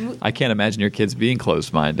I can't imagine your kids being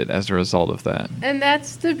closed-minded as a result of that. And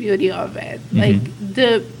that's the beauty of it.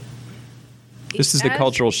 This is the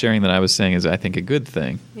cultural sharing that I was saying is, I think, a good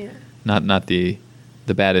thing. Yeah. Not the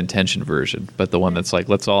bad intention version, but the one that's like,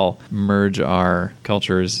 let's all merge our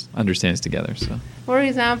cultures, understands together. So, for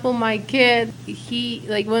example, my kid, he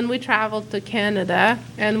when we traveled to Canada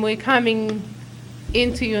and we're coming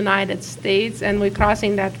into United States and we're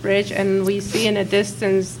crossing that bridge and we see in the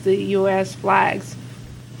distance the U.S. flags,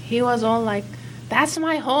 he was all like, that's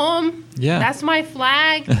my home. Yeah. That's my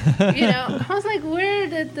flag. I was like, where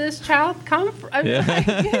did this child come from?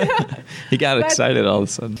 He got But excited all of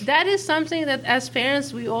a sudden. that is something that as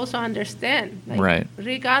parents we also understand. Like, Right.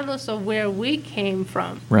 regardless of where we came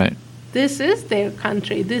from, Right. this is their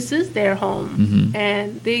country, this is their home,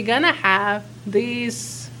 and they're gonna have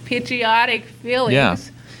these patriotic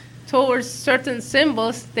feelings towards certain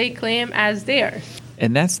symbols they claim as theirs.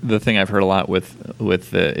 And that's the thing I've heard a lot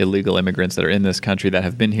with the illegal immigrants that are in this country that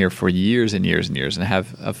have been here for years and years and years and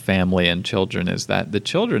have a family and children, is that the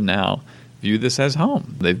children now view this as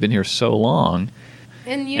home. They've been here so long.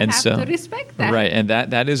 And you have to respect that. Right, and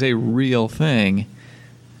that is a real thing.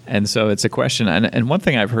 And so it's a question. And one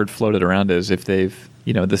thing I've heard floated around is if they've,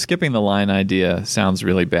 the skipping the line idea sounds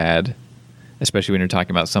really bad, especially when you're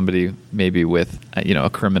talking about somebody maybe with, a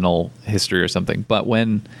criminal history or something. But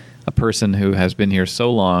when a person who has been here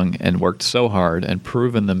so long and worked so hard and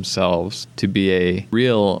proven themselves to be a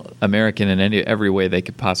real American in every way they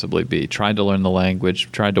could possibly be, tried to learn the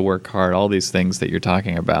language, tried to work hard, all these things that you're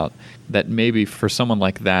talking about, that maybe for someone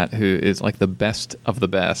like that who is like the best of the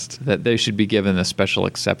best, that they should be given a special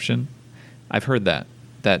exception. I've heard that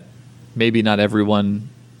maybe not everyone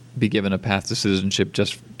be given a path to citizenship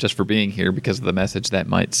just for being here because of the message that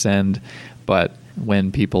might send, but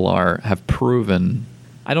when people have proven,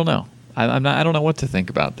 I don't know. I don't know what to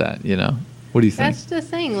think about that. What do you think? That's the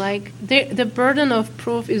thing. Like the burden of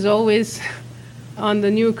proof is always on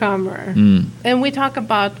the newcomer, and we talk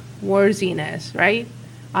about worthiness, right?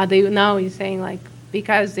 Now he's saying like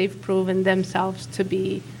because they've proven themselves to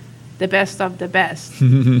be the best of the best.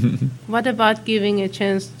 What about giving a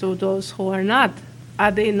chance to those who are not?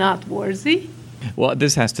 Are they not worthy? Well,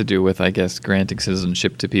 this has to do with, I guess, granting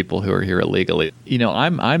citizenship to people who are here illegally.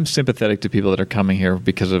 I'm sympathetic to people that are coming here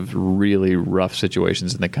because of really rough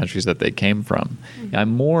situations in the countries that they came from. Mm-hmm. I'm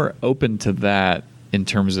more open to that in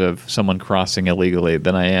terms of someone crossing illegally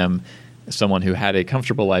than I am someone who had a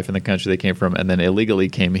comfortable life in the country they came from and then illegally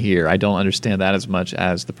came here. I don't understand that as much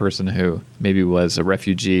as the person who maybe was a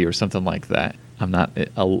refugee or something like that. I'm not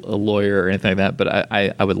a lawyer or anything like that, but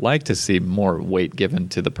I would like to see more weight given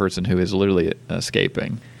to the person who is literally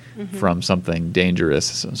escaping from something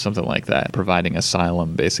dangerous, something like that, providing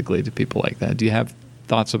asylum basically to people like that. Do you have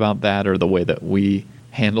thoughts about that or the way that we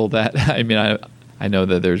handle that? I mean, I know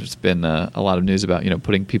that there's been a lot of news about,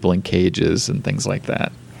 putting people in cages and things like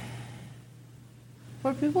that.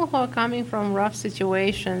 For people who are coming from rough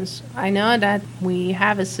situations, I know that we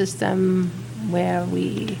have a system where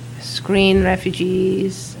we screen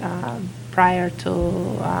refugees prior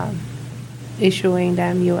to issuing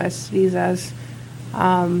them U.S. visas.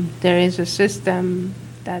 There is a system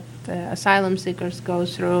that asylum seekers go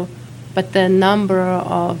through, but the number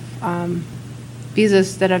of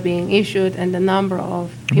visas that are being issued and the number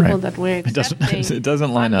of people that we're accepting it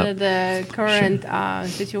doesn't line under up. the current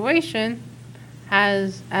situation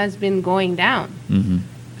has been going down. Mm-hmm.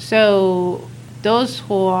 So those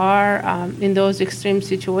who are in those extreme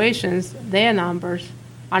situations, their numbers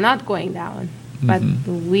are not going down, but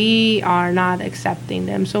we are not accepting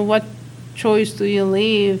them. So what choice do you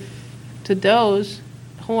leave to those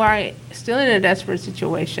who are still in a desperate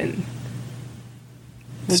situation?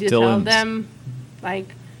 Would you tell them,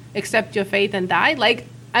 like, accept your fate and die? Like,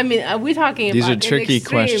 I mean, are we talking about these are tricky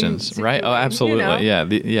questions, situation, right? Oh, absolutely.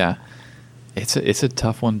 Yeah. It's a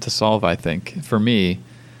tough one to solve, I think. For me,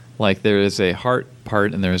 like there is a heart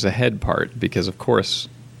part and there is a head part because, of course,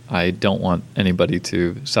 I don't want anybody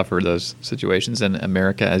to suffer those situations. And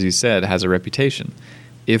America, as you said, has a reputation.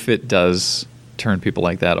 If it does turn people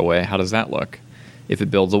like that away, how does that look? If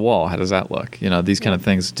it builds a wall, how does that look? These kind of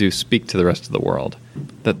things do speak to the rest of the world.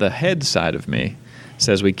 That the head side of me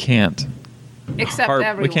says we can't accept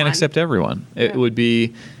everyone. We can't accept everyone. Yeah. It would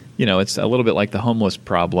be, it's a little bit like the homeless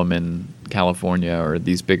problem in California or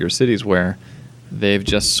these bigger cities where they've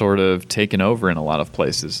just sort of taken over in a lot of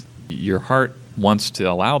places. Your heart wants to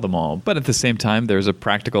allow them all, but at the same time, there's a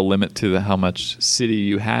practical limit to how much city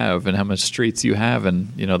you have and how much streets you have, and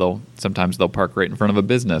sometimes they'll park right in front of a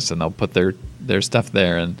business and they'll put their stuff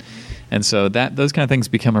there, and so those kind of things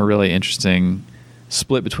become a really interesting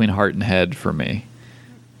split between heart and head for me.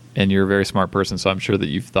 And you're a very smart person, so I'm sure that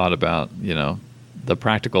you've thought about the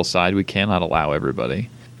practical side. We cannot allow everybody,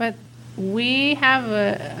 but we have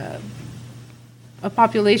a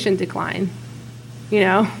population decline,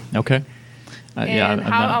 Okay. And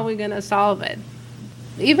how are we going to solve it?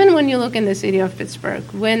 Even when you look in the city of Pittsburgh,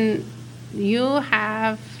 when you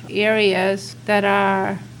have areas that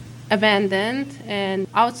are abandoned and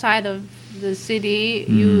outside of the city,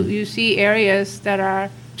 you see areas that are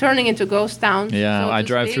turning into ghost towns. Yeah, so I to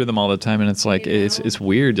drive speak. through them all the time, and it's like You know, it's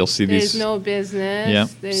weird. You'll see There's these no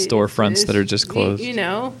business. storefronts that are just closed. You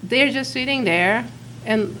know, they're just sitting there,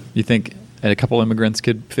 and You think a couple immigrants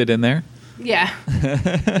could fit in there? yeah,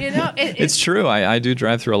 you know, It's true. I do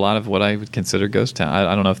drive through a lot of what I would consider ghost town.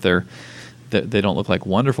 I don't know if they don't look like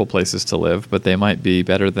wonderful places to live, but they might be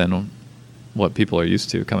better than what people are used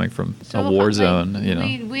to coming from a war like, zone. You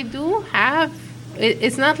know, we do have.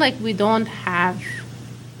 It's not like we don't have.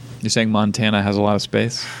 you're saying Montana has a lot of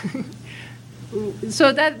space.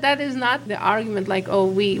 So that is not the argument. Like, oh,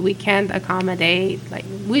 we can't accommodate. Like,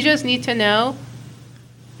 we just need to know,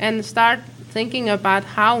 and start thinking about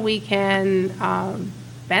how we can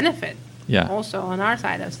benefit. Yeah. Also on our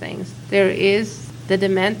side of things, there is the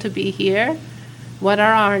demand to be here. What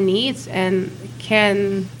are our needs, and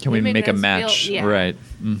can we make a immigrants match? fill, Right.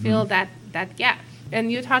 Mhm. fill that gap?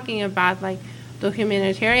 And you're talking about like the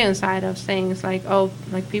humanitarian side of things, like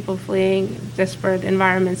people fleeing desperate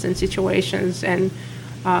environments and situations, and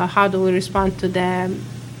how do we respond to them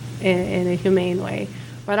in a humane way?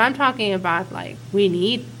 But I'm talking about like we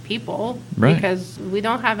need people, Right. because we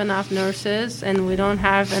don't have enough nurses, and we don't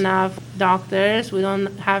have enough doctors, we don't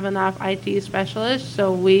have enough IT specialists,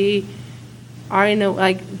 so we are in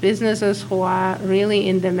businesses who are really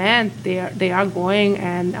in demand. They are going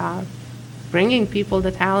and bringing people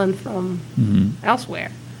the talent from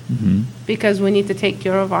elsewhere, because we need to take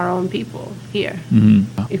care of our own people here.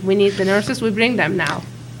 If we need the nurses, we bring them now.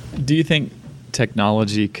 Do you think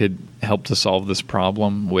technology could help to solve this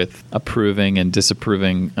problem with approving and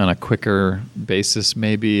disapproving on a quicker basis,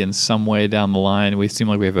 maybe in some way down the line? We seem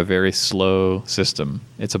like we have a very slow system.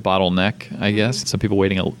 It's a bottleneck, I guess. Some people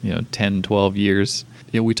waiting 10, 12 years.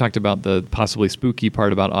 We talked about the possibly spooky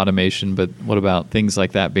part about automation, but what about things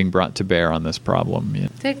like that being brought to bear on this problem? Yeah.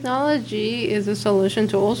 Technology is a solution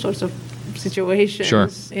to all sorts of situations. Sure.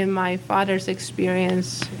 In my father's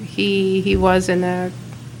experience, he was in a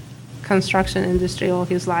construction industry all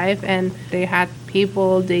his life, and they had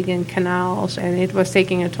people digging canals, and it was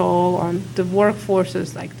taking a toll on the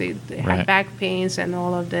workforces. Like they had Right. back pains and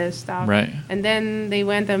all of this stuff. Right. And then they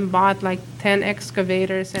went and bought like 10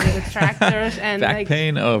 excavators and the tractors, and Back like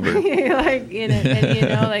pain over.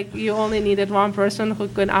 like you only needed one person who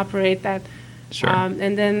could operate that. Sure.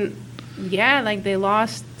 And then they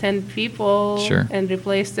lost 10 people. Sure. And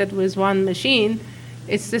replaced it with one machine.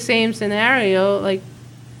 It's the same scenario. Like,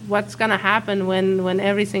 what's going to happen when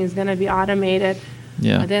everything is going to be automated?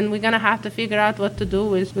 Yeah. Then we're going to have to figure out what to do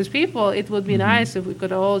with people. It would be nice if we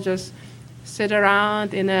could all just sit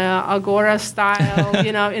around in a Agora style,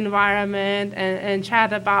 environment and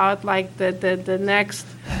chat about like the next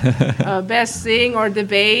best thing or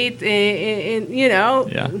debate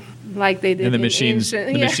Yeah. like they did. And the in machines,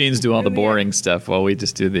 ancient- the machines do all the Yeah. boring stuff while we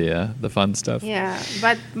just do the fun stuff. Yeah,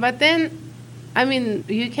 but then, I mean,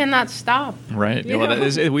 you cannot stop. Right. You Well,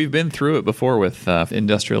 know? we've been through it before with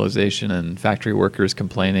industrialization and factory workers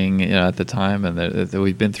complaining at the time, and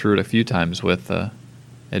we've been through it a few times with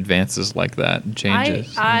advances like that and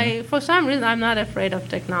changes. I for some reason, I'm not afraid of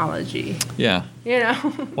technology. Yeah.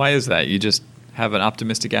 Why is that? You just have an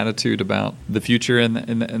optimistic attitude about the future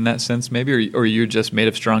in that sense, maybe, or you're just made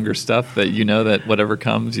of stronger stuff that you know that whatever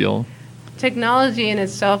comes, you'll. Technology in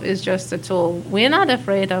itself is just a tool. We're not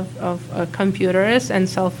afraid of computers and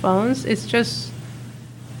cell phones. It's just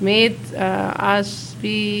made us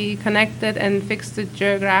be connected and fix the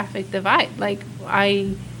geographic divide. Like,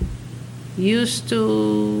 I used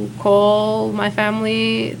to call my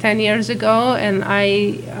family 10 years ago, and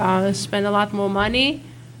I spend a lot more money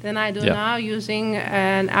than I do now using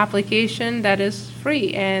an application that is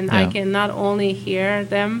free. And I can not only hear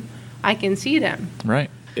them, I can see them. Right.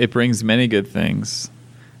 It brings many good things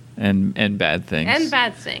and bad things. And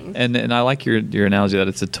bad things. And I like your analogy that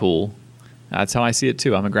it's a tool. That's how I see it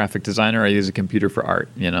too. I'm a graphic designer. I use a computer for art,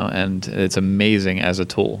 and it's amazing as a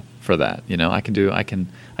tool for that. I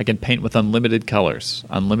can paint with unlimited colors,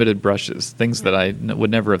 unlimited brushes, things that I would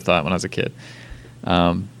never have thought when I was a kid.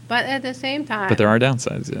 But at the same time, but there are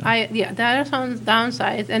downsides. There are some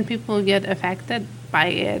downsides, and people get affected by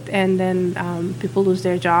it, and then people lose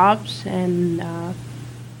their jobs, and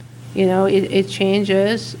it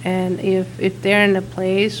changes. And if they're in a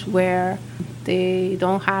place where they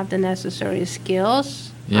don't have the necessary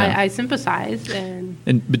skills, I sympathize.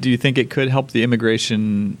 But do you think it could help the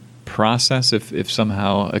immigration process if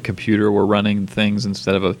somehow a computer were running things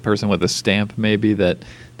instead of a person with a stamp, maybe, that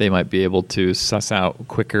they might be able to suss out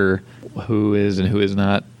quicker who is and who is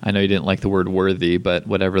not? I know you didn't like the word worthy, but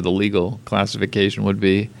whatever the legal classification would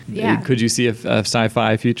be. Yeah. Could you see a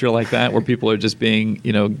sci-fi future like that where people are just being,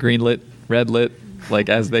 green lit, red lit, like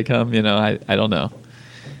as they come? I don't know.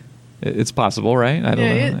 It's possible, right? I don't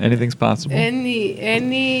know. Anything's possible. Any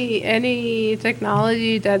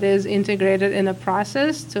technology that is integrated in a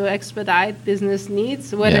process to expedite business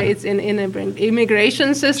needs, whether it's in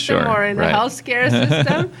immigration system or in a healthcare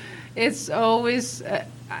system, it's always,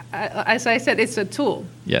 as I said, it's a tool.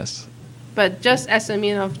 Yes. But just as a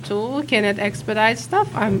mean of tool, can it expedite stuff?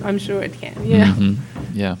 I'm sure it can. Yeah.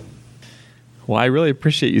 Mm-hmm. Yeah. Well, I really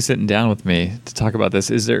appreciate you sitting down with me to talk about this.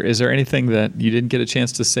 Is there anything that you didn't get a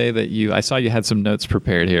chance to say that I saw you had some notes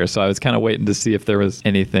prepared here, so I was kind of waiting to see if there was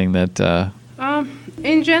anything that...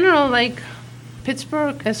 In general, like,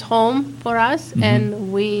 Pittsburgh is home for us,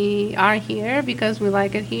 and we are here because we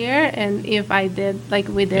like it here, and if we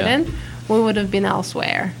didn't, we would have been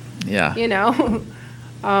elsewhere. Yeah. You know?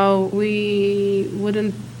 We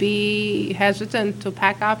wouldn't be hesitant to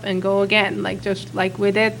pack up and go again, just like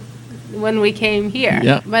we did when we came here.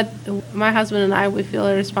 Yeah. But my husband and I, we feel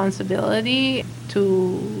a responsibility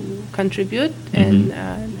to contribute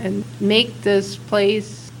and make this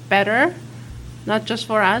place better, not just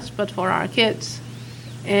for us, but for our kids.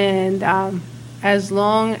 And as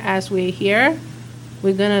long as we're here,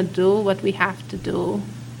 we're going to do what we have to do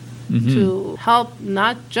to help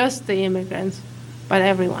not just the immigrants, but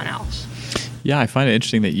everyone else. Yeah, I find it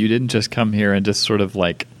interesting that you didn't just come here and just sort of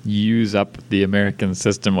use up the American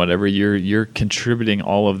system, whatever. You're contributing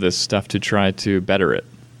all of this stuff to try to better it.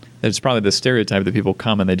 It's probably the stereotype that people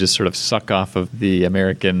come and they just sort of suck off of the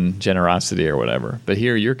American generosity or whatever. But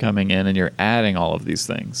here you're coming in and you're adding all of these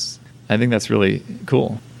things. I think that's really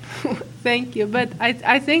cool. Thank you, but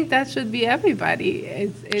I think that should be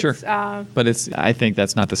everybody. Sure, but I think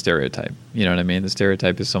that's not the stereotype. You know what I mean? The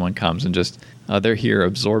stereotype is someone comes and just they're here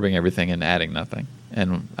absorbing everything and adding nothing.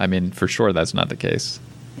 And I mean, for sure, that's not the case.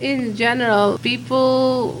 In general,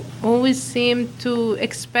 people always seem to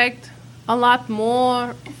expect a lot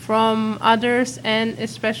more from others, and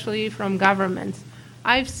especially from governments.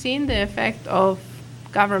 I've seen the effect of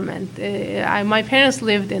government. My parents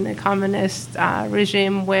lived in a communist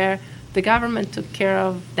regime where the government took care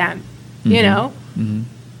of them, you know. Mm-hmm.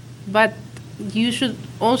 But you should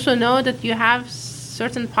also know that you have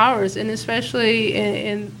certain powers, and especially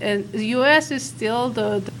in the U.S. is still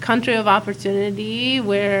the country of opportunity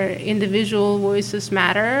where individual voices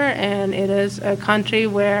matter, and it is a country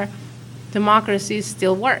where democracy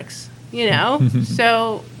still works, you know.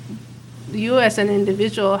 So you as an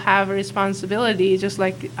individual have a responsibility, just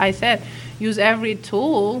like I said, use every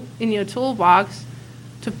tool in your toolbox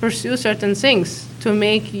to pursue certain things to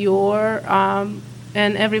make your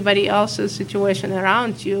and everybody else's situation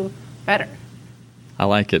around you better. I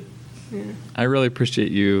like it. Yeah. I really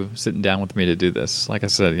appreciate you sitting down with me to do this. Like I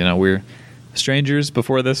said, we're strangers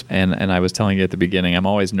before this, and I was telling you at the beginning, I'm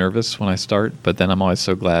always nervous when I start, but then I'm always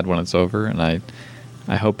so glad when it's over, and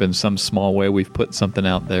I hope in some small way we've put something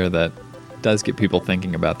out there that does get people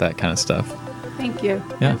thinking about that kind of stuff. Thank you.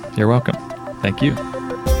 Yeah, you're welcome. Thank you.